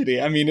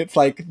tragedy. I mean, it's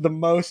like the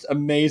most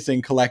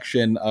amazing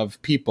collection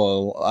of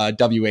people,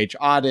 W.H.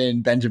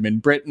 Auden, Benjamin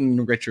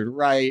Britten, Richard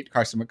Wright,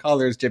 Carson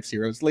McCullers, Gypsy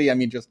Rose Lee. I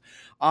mean, just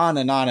on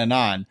and on and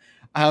on.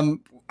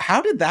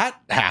 How did that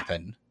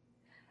happen?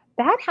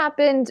 That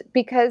happened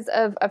because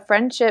of a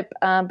friendship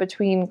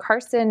between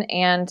Carson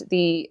and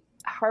the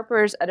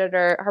Harper's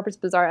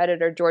Bazaar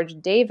editor,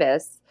 George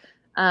Davis.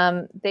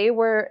 They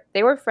were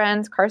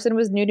friends. Carson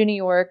was new to New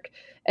York,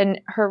 and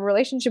her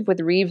relationship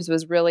with Reeves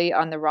was really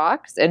on the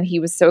rocks, and he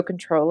was so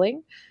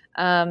controlling.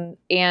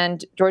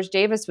 And George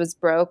Davis was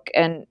broke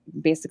and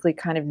basically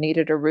kind of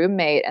needed a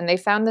roommate. And they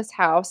found this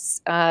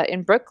house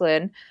in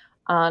Brooklyn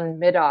on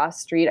Midaw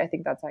Street. I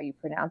think that's how you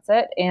pronounce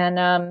it.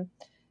 And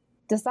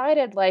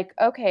decided like,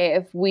 okay,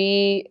 if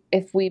we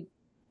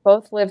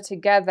both live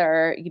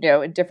together,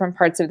 in different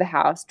parts of the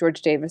house,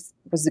 George Davis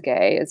was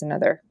gay is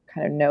another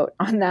kind of note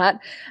on that.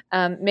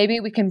 Maybe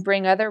we can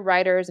bring other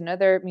writers and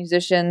other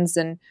musicians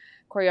and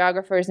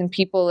choreographers and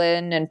people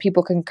in, and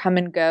people can come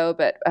and go,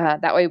 but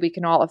that way we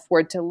can all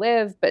afford to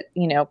live. But,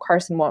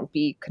 Carson won't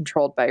be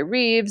controlled by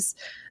Reeves.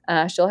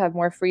 She'll have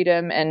more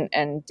freedom,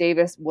 and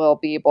Davis will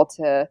be able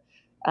to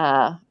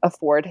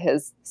afford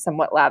his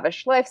somewhat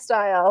lavish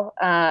lifestyle.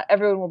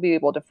 Everyone will be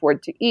able to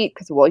afford to eat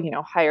because we'll,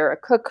 hire a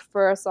cook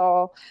for us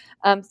all.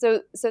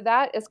 So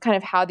that is kind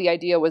of how the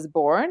idea was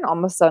born,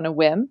 almost on a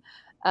whim.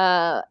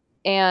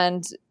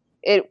 And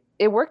it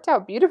worked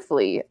out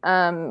beautifully.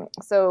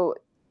 So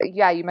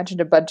yeah, you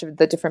mentioned a bunch of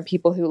the different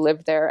people who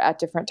lived there at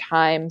different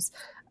times.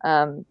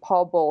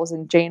 Paul Bowles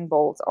and Jane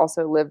Bowles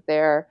also lived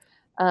there.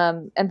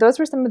 And those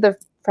were some of the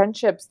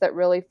friendships that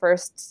really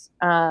first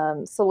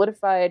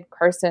solidified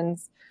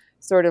Carson's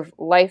sort of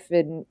life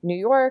in New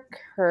York,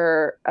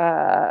 her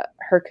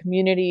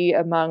community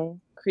among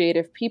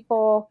creative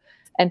people,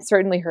 and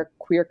certainly her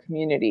queer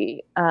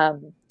community.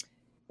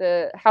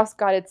 The house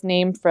got its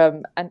name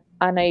from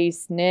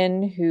Anais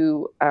Nin,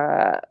 who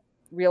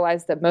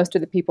realized that most of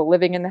the people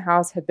living in the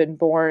house had been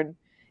born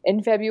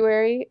in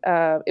February.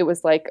 It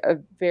was like a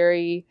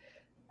very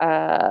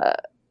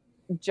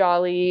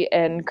jolly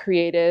and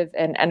creative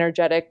and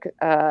energetic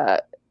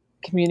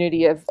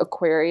community of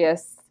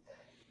Aquarius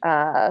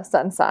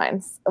sun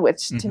signs,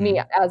 which to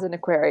me as an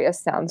Aquarius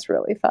sounds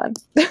really fun.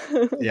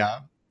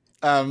 Yeah.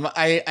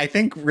 I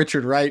think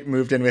Richard Wright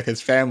moved in with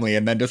his family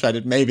and then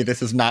decided maybe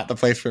this is not the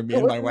place for me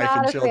and my wife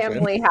and children. It was not a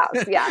family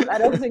house. Yeah, I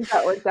don't think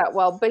that worked out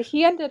well. But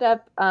he ended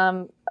up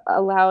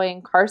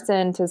allowing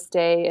Carson to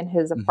stay in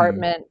his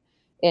apartment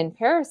in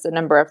Paris a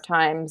number of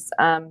times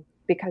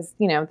because,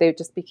 they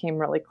just became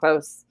really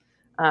close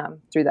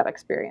through that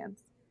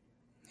experience.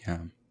 Yeah.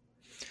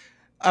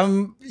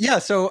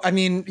 So, I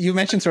mean, you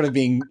mentioned sort of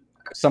being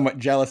somewhat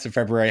jealous of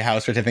February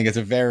House, which I think is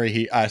a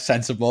very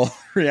sensible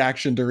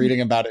reaction to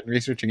reading about it and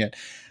researching it.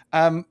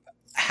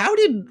 How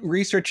did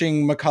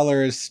researching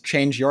McCullers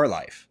change your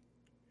life?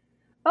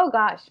 Oh,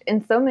 gosh,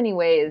 in so many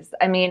ways.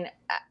 I mean,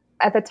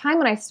 at the time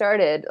when I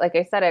started, like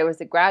I said, I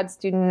was a grad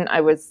student.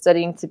 I was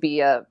studying to be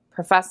a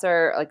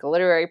professor, like a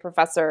literary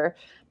professor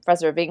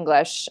of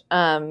English,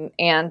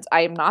 and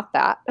I am not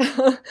that.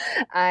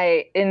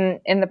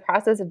 In the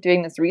process of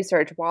doing this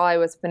research, while I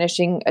was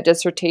finishing a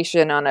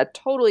dissertation on a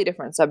totally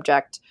different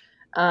subject,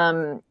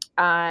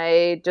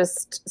 I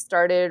just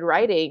started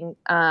writing.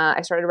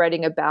 I started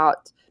writing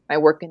about my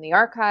work in the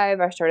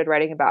archive. I started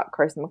writing about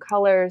Carson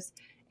McCullers,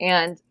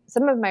 and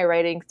some of my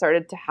writing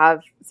started to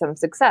have some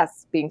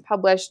success, being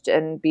published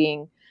and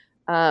being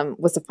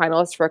was a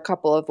finalist for a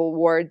couple of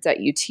awards at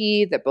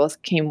UT that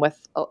both came with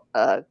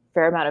a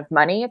fair amount of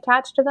money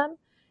attached to them.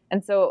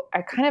 And so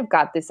I kind of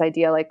got this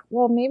idea like,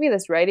 well, maybe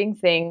this writing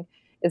thing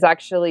is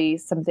actually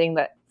something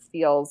that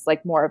feels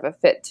like more of a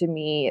fit to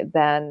me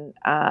than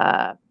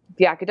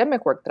the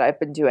academic work that I've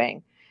been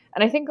doing.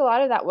 And I think a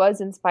lot of that was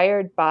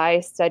inspired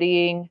by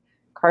studying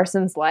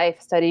Carson's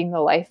life, studying the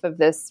life of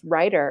this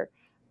writer,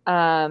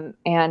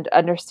 and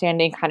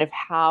understanding kind of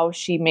how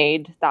she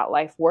made that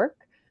life work,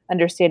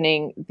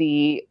 understanding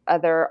the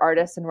other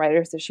artists and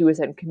writers that she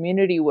was in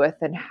community with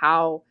and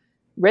how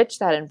rich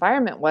that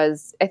environment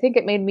was. I think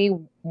it made me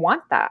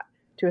want that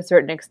to a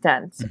certain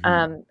extent.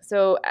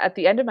 So at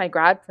the end of my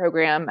grad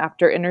program,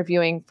 after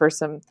interviewing for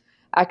some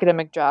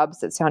academic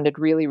jobs that sounded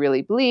really,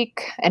 really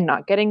bleak and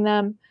not getting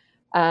them,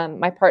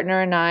 my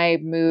partner and I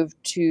moved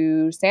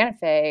to Santa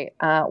Fe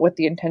with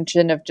the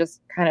intention of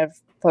just kind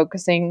of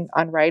focusing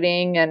on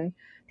writing and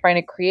trying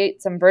to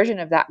create some version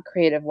of that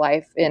creative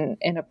life in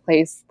a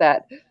place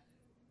that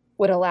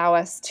would allow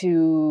us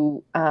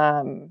to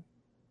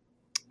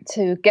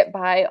get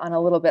by on a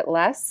little bit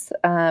less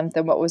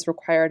than what was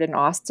required in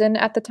Austin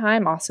at the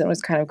time. Austin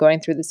was kind of going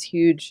through this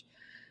huge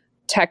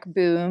tech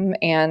boom,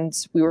 and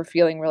we were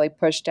feeling really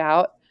pushed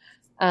out.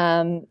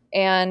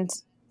 And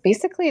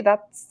basically,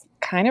 that's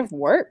kind of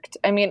worked.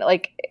 I mean,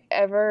 like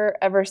ever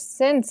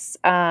since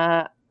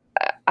I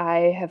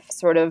have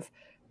sort of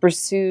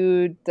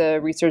pursued the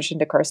research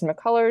into Carson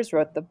McCullers,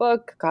 wrote the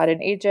book, got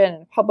an agent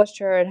and a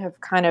publisher, and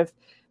have kind of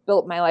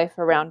built my life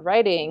around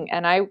writing.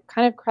 And I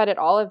kind of credit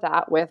all of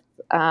that with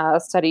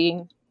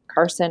studying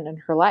Carson and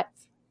her life.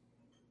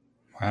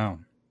 Wow.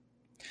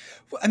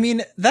 I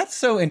mean, that's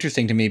so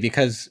interesting to me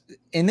because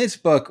in this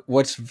book,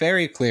 what's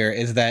very clear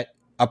is that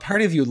a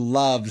part of you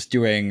loves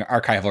doing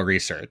archival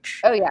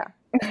research. Oh, yeah.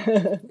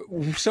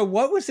 So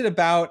what was it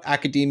about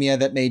academia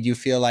that made you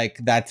feel like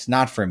that's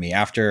not for me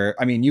after,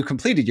 I mean, you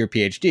completed your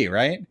PhD,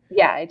 right?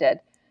 Yeah, I did.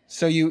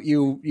 So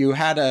you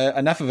had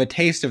enough of a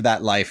taste of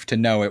that life to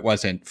know it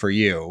wasn't for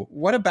you.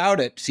 What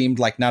about it seemed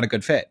like not a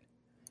good fit?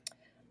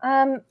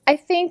 I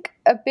think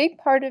a big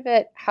part of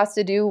it has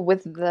to do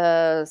with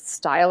the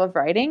style of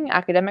writing,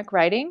 academic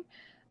writing.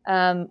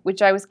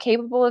 which I was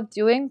capable of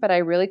doing, but I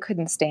really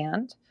couldn't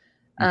stand.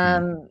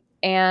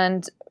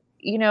 And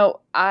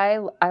I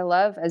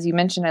love, as you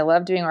mentioned, I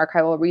love doing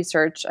archival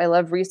research. I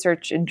love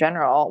research in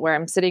general. Where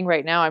I'm sitting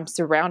right now, I'm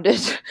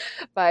surrounded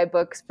by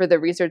books for the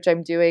research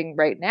I'm doing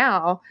right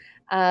now.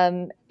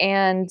 And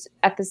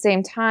at the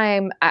same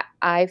time,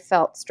 I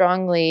felt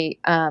strongly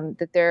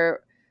that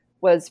there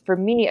was, for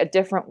me, a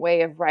different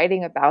way of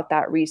writing about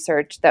that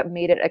research that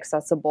made it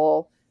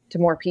accessible to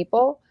more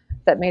people,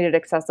 that made it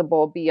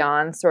accessible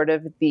beyond sort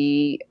of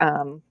the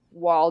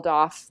walled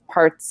off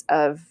parts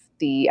of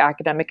the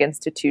academic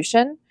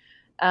institution.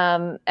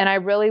 And I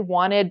really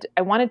wanted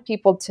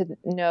people to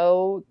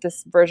know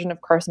this version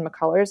of Carson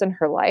McCullers and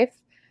her life,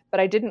 but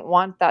I didn't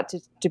want that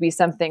to be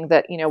something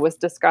that, was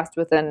discussed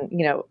within,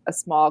 a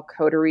small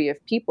coterie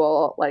of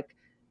people, like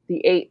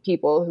the 8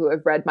 people who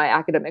have read my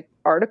academic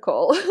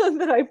article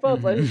that I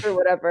published or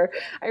whatever.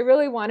 I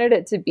really wanted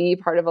it to be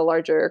part of a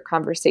larger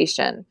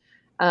conversation.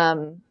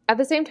 At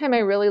the same time, I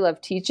really love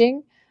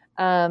teaching.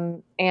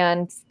 And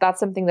that's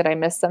something that I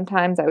miss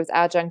sometimes. I was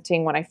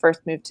adjuncting when I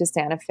first moved to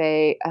Santa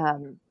Fe.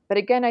 But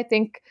again, I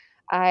think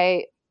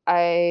I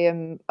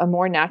am a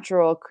more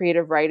natural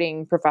creative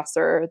writing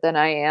professor than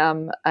I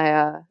am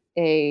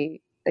a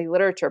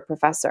literature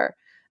professor.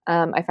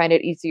 I find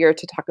it easier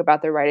to talk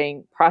about the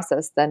writing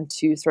process than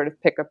to sort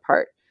of pick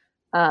apart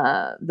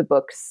the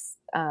books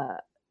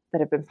that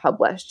have been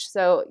published.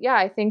 So yeah,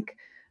 I think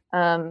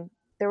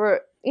there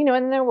were,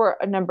 and there were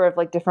a number of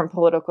like different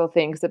political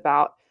things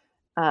about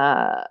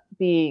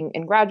being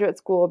in graduate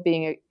school,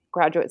 being a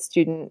graduate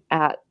student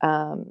at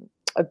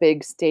a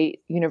big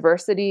state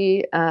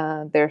university,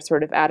 their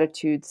sort of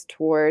attitudes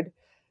toward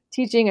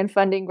teaching and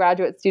funding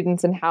graduate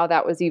students and how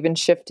that was even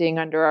shifting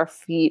under our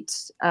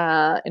feet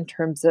in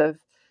terms of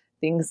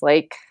things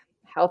like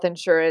health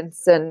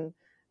insurance and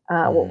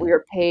what we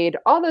were paid.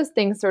 All those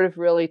things sort of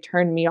really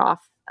turned me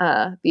off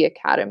the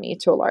academy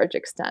to a large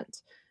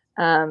extent.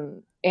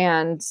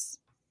 And,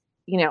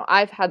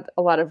 I've had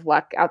a lot of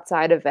luck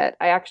outside of it.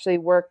 I actually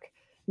work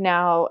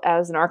now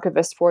as an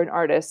archivist for an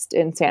artist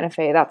in Santa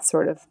Fe. That's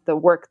sort of the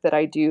work that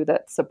I do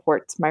that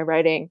supports my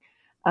writing.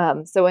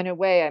 So in a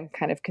way, I'm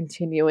kind of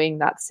continuing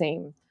that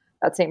same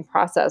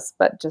process,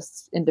 but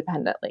just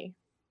independently.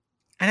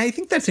 And I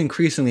think that's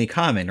increasingly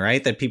common,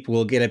 right? That people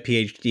will get a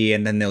PhD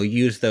and then they'll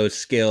use those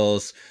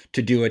skills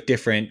to do a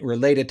different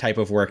related type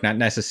of work, not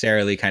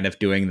necessarily kind of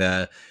doing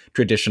the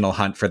traditional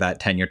hunt for that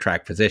tenure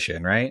track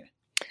position, right?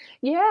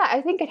 Yeah,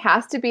 I think it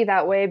has to be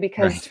that way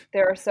because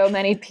there are so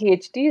many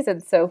PhDs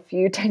and so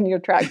few tenure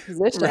track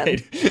positions.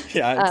 Right.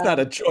 Yeah, it's not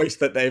a choice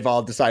that they've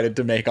all decided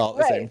to make all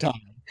at the same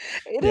time.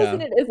 It is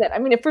and it isn't. I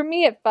mean, for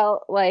me, it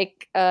felt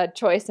like a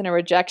choice and a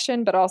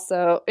rejection, but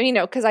also,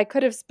 because I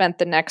could have spent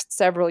the next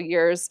several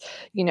years,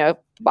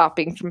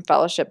 bopping from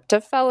fellowship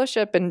to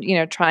fellowship and,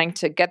 trying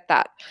to get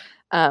that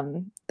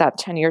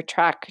tenure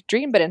track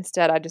dream. But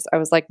instead, I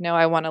was like, no,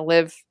 I want to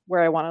live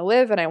where I want to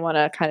live and I want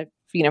to kind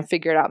of,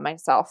 figure it out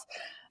myself.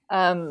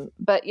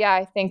 But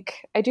yeah,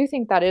 I do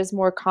think that is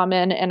more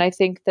common. And I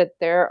think that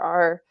there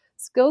are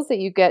skills that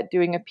you get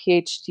doing a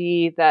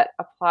PhD that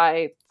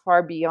apply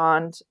far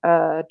beyond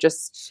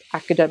just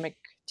academic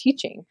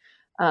teaching.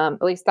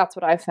 At least that's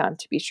what I've found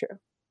to be true.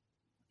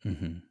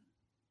 Mm-hmm.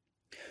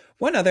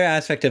 One other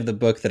aspect of the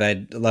book that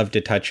I'd love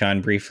to touch on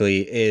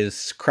briefly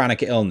is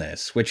chronic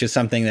illness, which is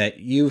something that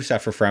you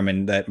suffer from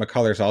and that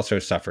McCullers also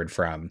suffered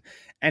from.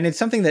 And it's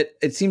something that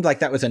it seemed like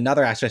that was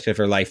another aspect of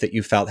her life that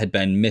you felt had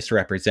been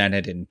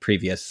misrepresented in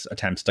previous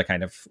attempts to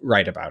kind of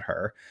write about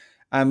her.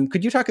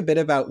 Could you talk a bit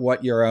about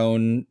what your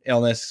own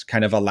illness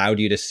kind of allowed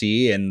you to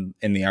see in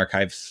the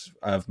archives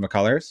of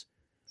McCullers?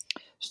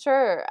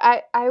 Sure.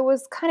 I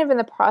was kind of in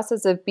the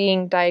process of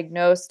being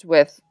diagnosed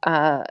with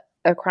a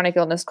chronic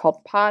illness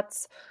called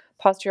POTS,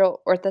 postural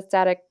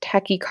orthostatic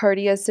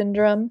tachycardia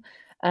syndrome,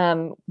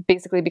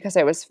 basically because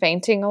I was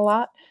fainting a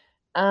lot.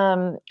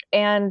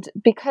 And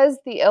because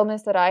the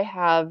illness that I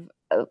have,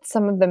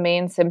 some of the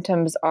main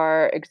symptoms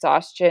are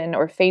exhaustion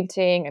or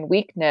fainting and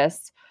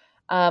weakness.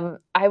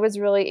 I was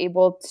really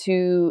able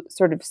to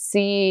sort of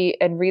see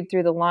and read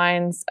through the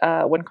lines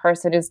when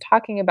Carson is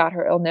talking about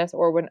her illness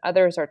or when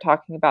others are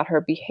talking about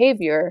her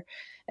behavior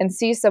and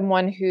see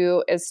someone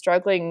who is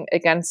struggling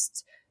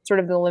against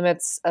sort of the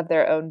limits of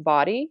their own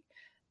body.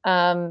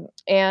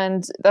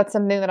 And that's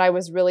something that I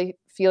was really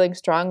feeling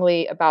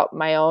strongly about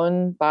my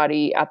own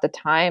body at the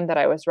time that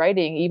I was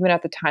writing, even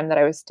at the time that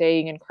I was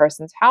staying in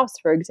Carson's house,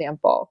 for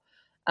example,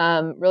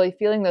 really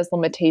feeling those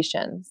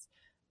limitations.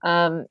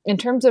 In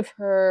terms of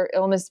her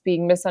illness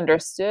being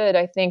misunderstood,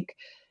 I think,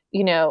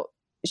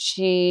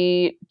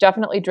 she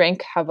definitely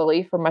drank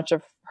heavily for much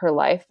of her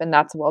life, and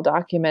that's well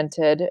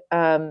documented.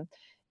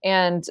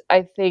 And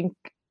I think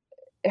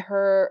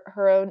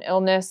her own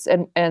illness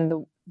and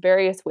the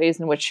various ways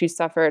in which she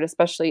suffered,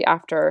 especially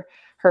after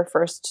her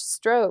first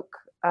stroke,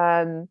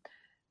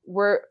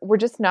 were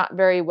just not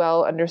very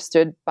well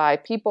understood by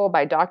people,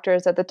 by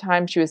doctors at the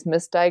time. She was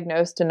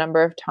misdiagnosed a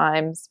number of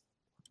times.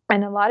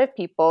 And a lot of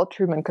people,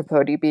 Truman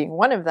Capote being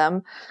one of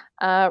them,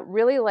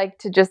 really like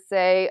to just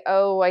say,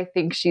 oh, I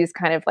think she's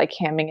kind of like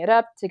hamming it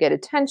up to get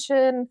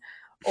attention,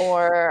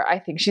 or I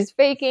think she's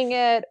faking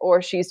it,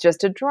 or she's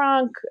just a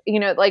drunk.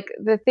 Like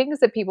the things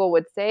that people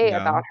would say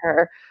about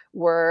her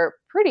were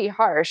pretty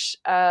harsh,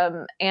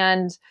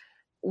 and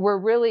were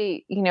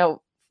really,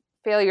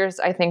 failures,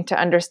 I think, to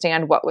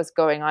understand what was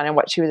going on and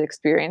what she was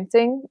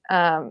experiencing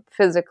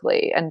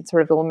physically, and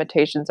sort of the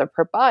limitations of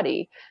her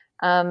body.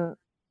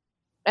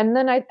 And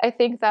then I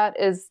think that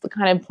is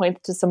kind of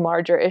points to some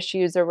larger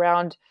issues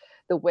around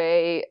the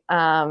way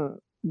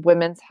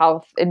women's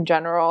health in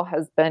general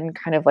has been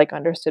kind of like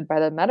understood by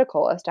the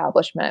medical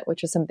establishment,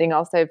 which is something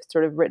else I've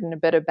sort of written a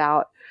bit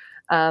about.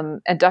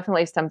 And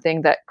definitely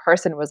something that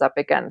Carson was up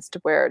against,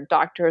 where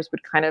doctors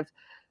would kind of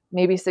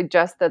maybe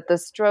suggest that the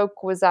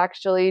stroke was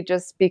actually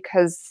just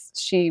because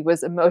she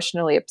was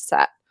emotionally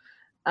upset,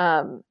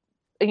 and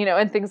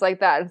things like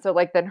that. And so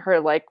like then her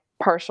like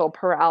partial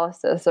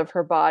paralysis of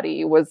her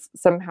body was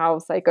somehow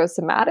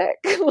psychosomatic.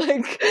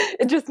 Like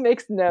it just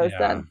makes no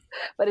sense.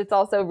 But it's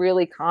also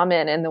really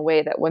common in the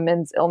way that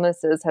women's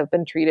illnesses have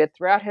been treated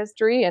throughout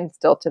history and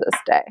still to this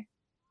day.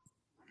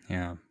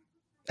 Yeah.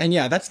 And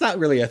yeah, that's not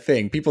really a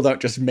thing. People don't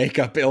just make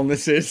up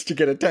illnesses to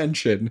get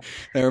attention.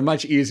 There are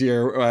much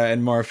easier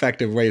and more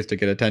effective ways to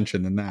get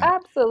attention than that.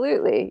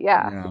 Absolutely.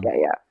 Yeah.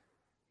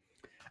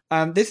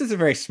 This is a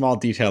very small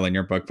detail in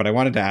your book, but I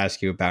wanted to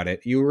ask you about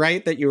it. You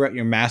write that you wrote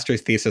your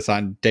master's thesis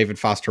on David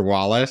Foster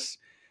Wallace,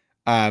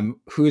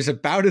 who's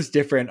about as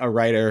different a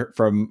writer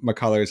from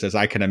McCullers as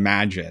I can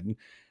imagine.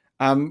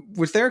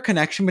 Was there a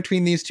connection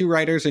between these two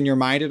writers in your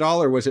mind at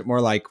all? Or was it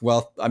more like,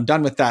 well, I'm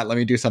done with that. Let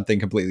me do something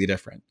completely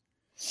different.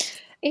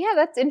 Yeah,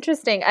 that's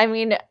interesting. I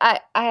mean,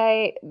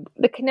 I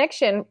the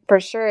connection for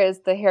sure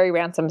is the Harry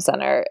Ransom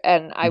Center.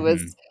 And I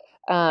was,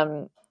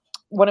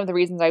 one of the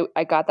reasons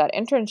I got that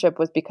internship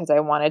was because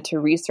I wanted to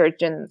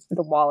research in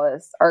the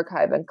Wallace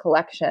archive and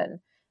collection.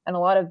 And a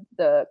lot of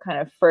the kind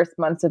of first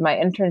months of my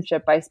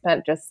internship, I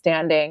spent just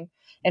standing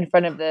in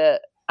front of the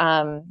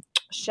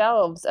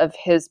shelves of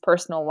his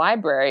personal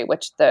library,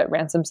 which the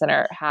Ransom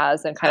Center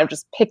has, and kind of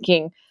just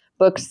picking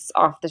books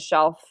off the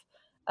shelf,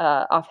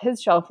 off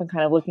his shelf, and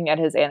kind of looking at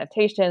his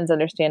annotations,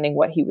 understanding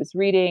what he was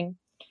reading.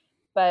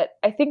 But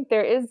I think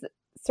there is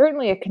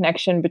certainly a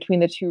connection between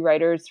the two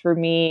writers for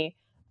me,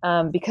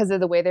 because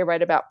of the way they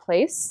write about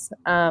place.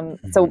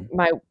 So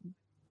my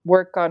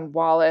work on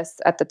Wallace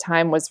at the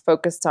time was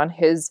focused on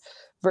his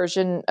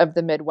version of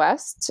the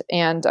Midwest.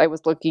 And I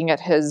was looking at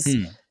his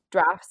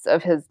drafts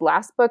of his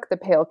last book, The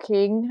Pale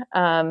King,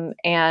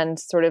 and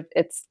sort of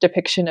its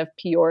depiction of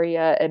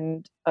Peoria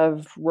and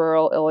of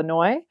rural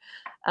Illinois.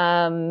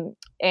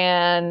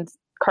 And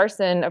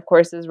Carson, of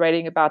course, is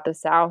writing about the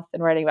South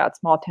and writing about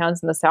small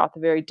towns in the South, a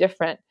very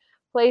different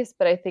place.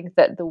 But I think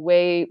that the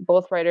way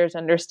both writers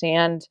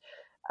understand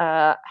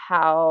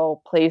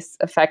how place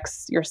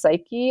affects your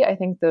psyche, I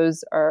think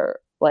those are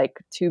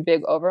like two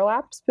big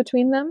overlaps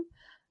between them.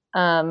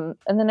 And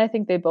then I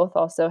think they both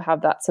also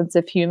have that sense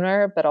of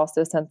humor, but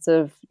also a sense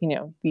of,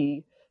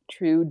 the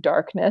true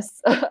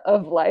darkness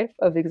of life,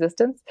 of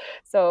existence.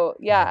 So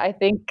yeah, I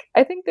think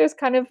there's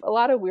kind of a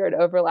lot of weird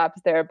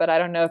overlaps there, but I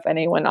don't know if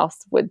anyone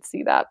else would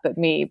see that but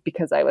me,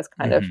 because I was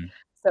kind of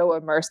so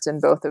immersed in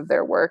both of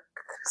their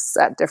works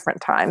at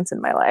different times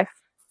in my life.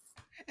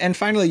 And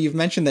finally, you've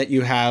mentioned that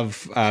you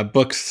have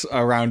books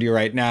around you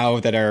right now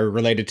that are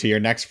related to your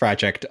next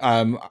project.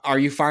 Are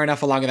you far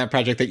enough along in that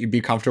project that you'd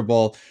be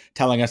comfortable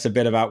telling us a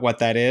bit about what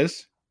that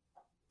is?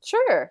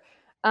 Sure.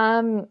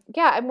 I'm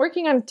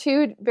working on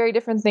two very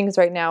different things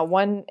right now.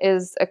 One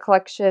is a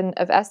collection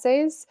of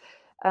essays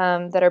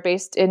that are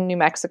based in New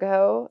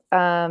Mexico,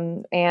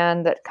 and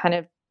that kind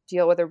of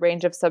deal with a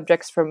range of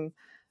subjects from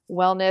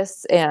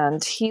wellness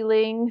and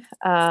healing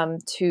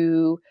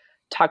to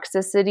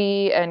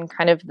toxicity and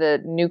kind of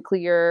the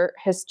nuclear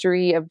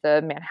history of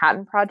the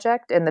Manhattan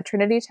Project and the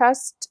Trinity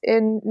Test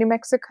in New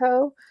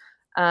Mexico,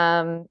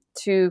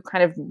 to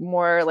kind of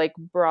more like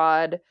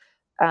broad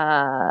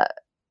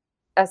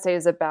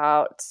essays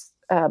about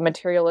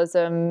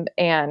materialism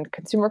and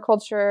consumer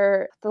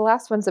culture. The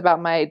last one's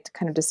about my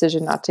kind of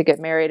decision not to get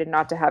married and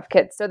not to have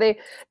kids. So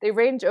they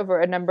range over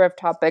a number of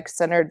topics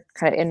centered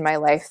kind of in my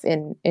life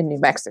in New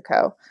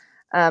Mexico.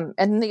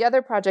 And the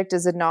other project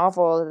is a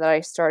novel that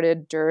I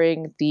started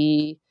during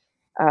the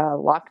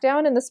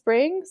lockdown in the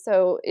spring.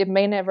 So it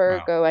may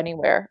never go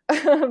anywhere,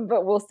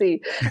 but we'll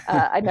see.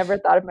 I never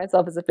thought of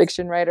myself as a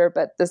fiction writer,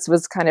 but this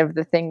was kind of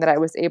the thing that I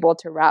was able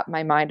to wrap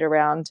my mind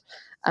around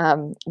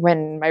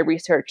when my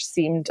research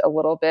seemed a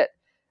little bit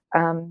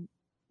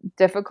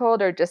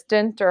difficult or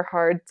distant or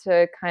hard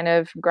to kind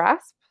of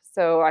grasp.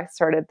 So I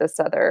started this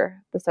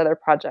other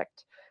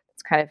project.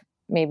 It's kind of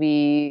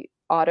maybe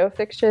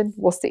autofiction.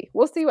 We'll see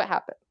what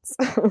happens.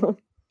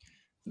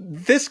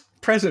 This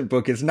present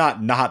book is not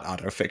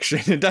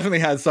autofiction. It definitely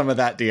has some of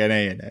that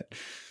DNA in it.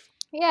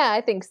 Yeah,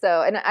 I think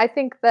so. And I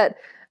think that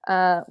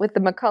with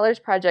the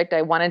McCullers project,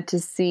 I wanted to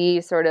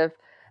see sort of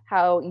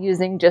how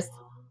using just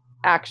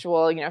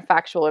actual,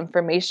 factual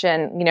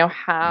information,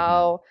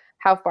 how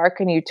how far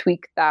can you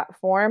tweak that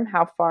form?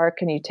 How far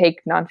can you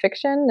take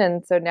nonfiction?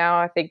 And so now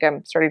I think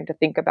I'm starting to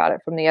think about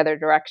it from the other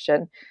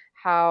direction.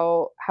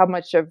 How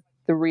much of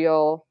the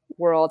real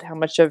world, how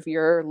much of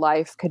your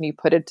life can you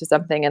put into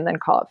something and then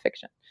call it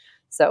fiction?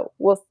 So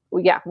we'll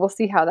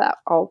see how that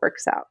all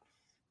works out.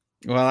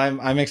 Well,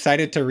 I'm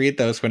excited to read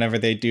those whenever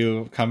they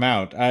do come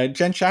out.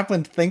 Jen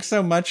Chaplin, thanks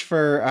so much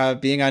for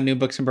being on New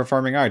Books in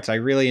Performing Arts. I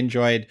really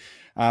enjoyed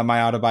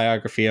my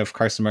autobiography of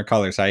Carson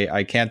McCullers.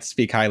 I can't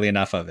speak highly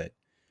enough of it.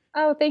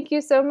 Oh, thank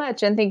you so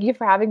much. And thank you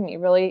for having me.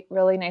 Really,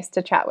 really nice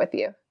to chat with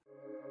you.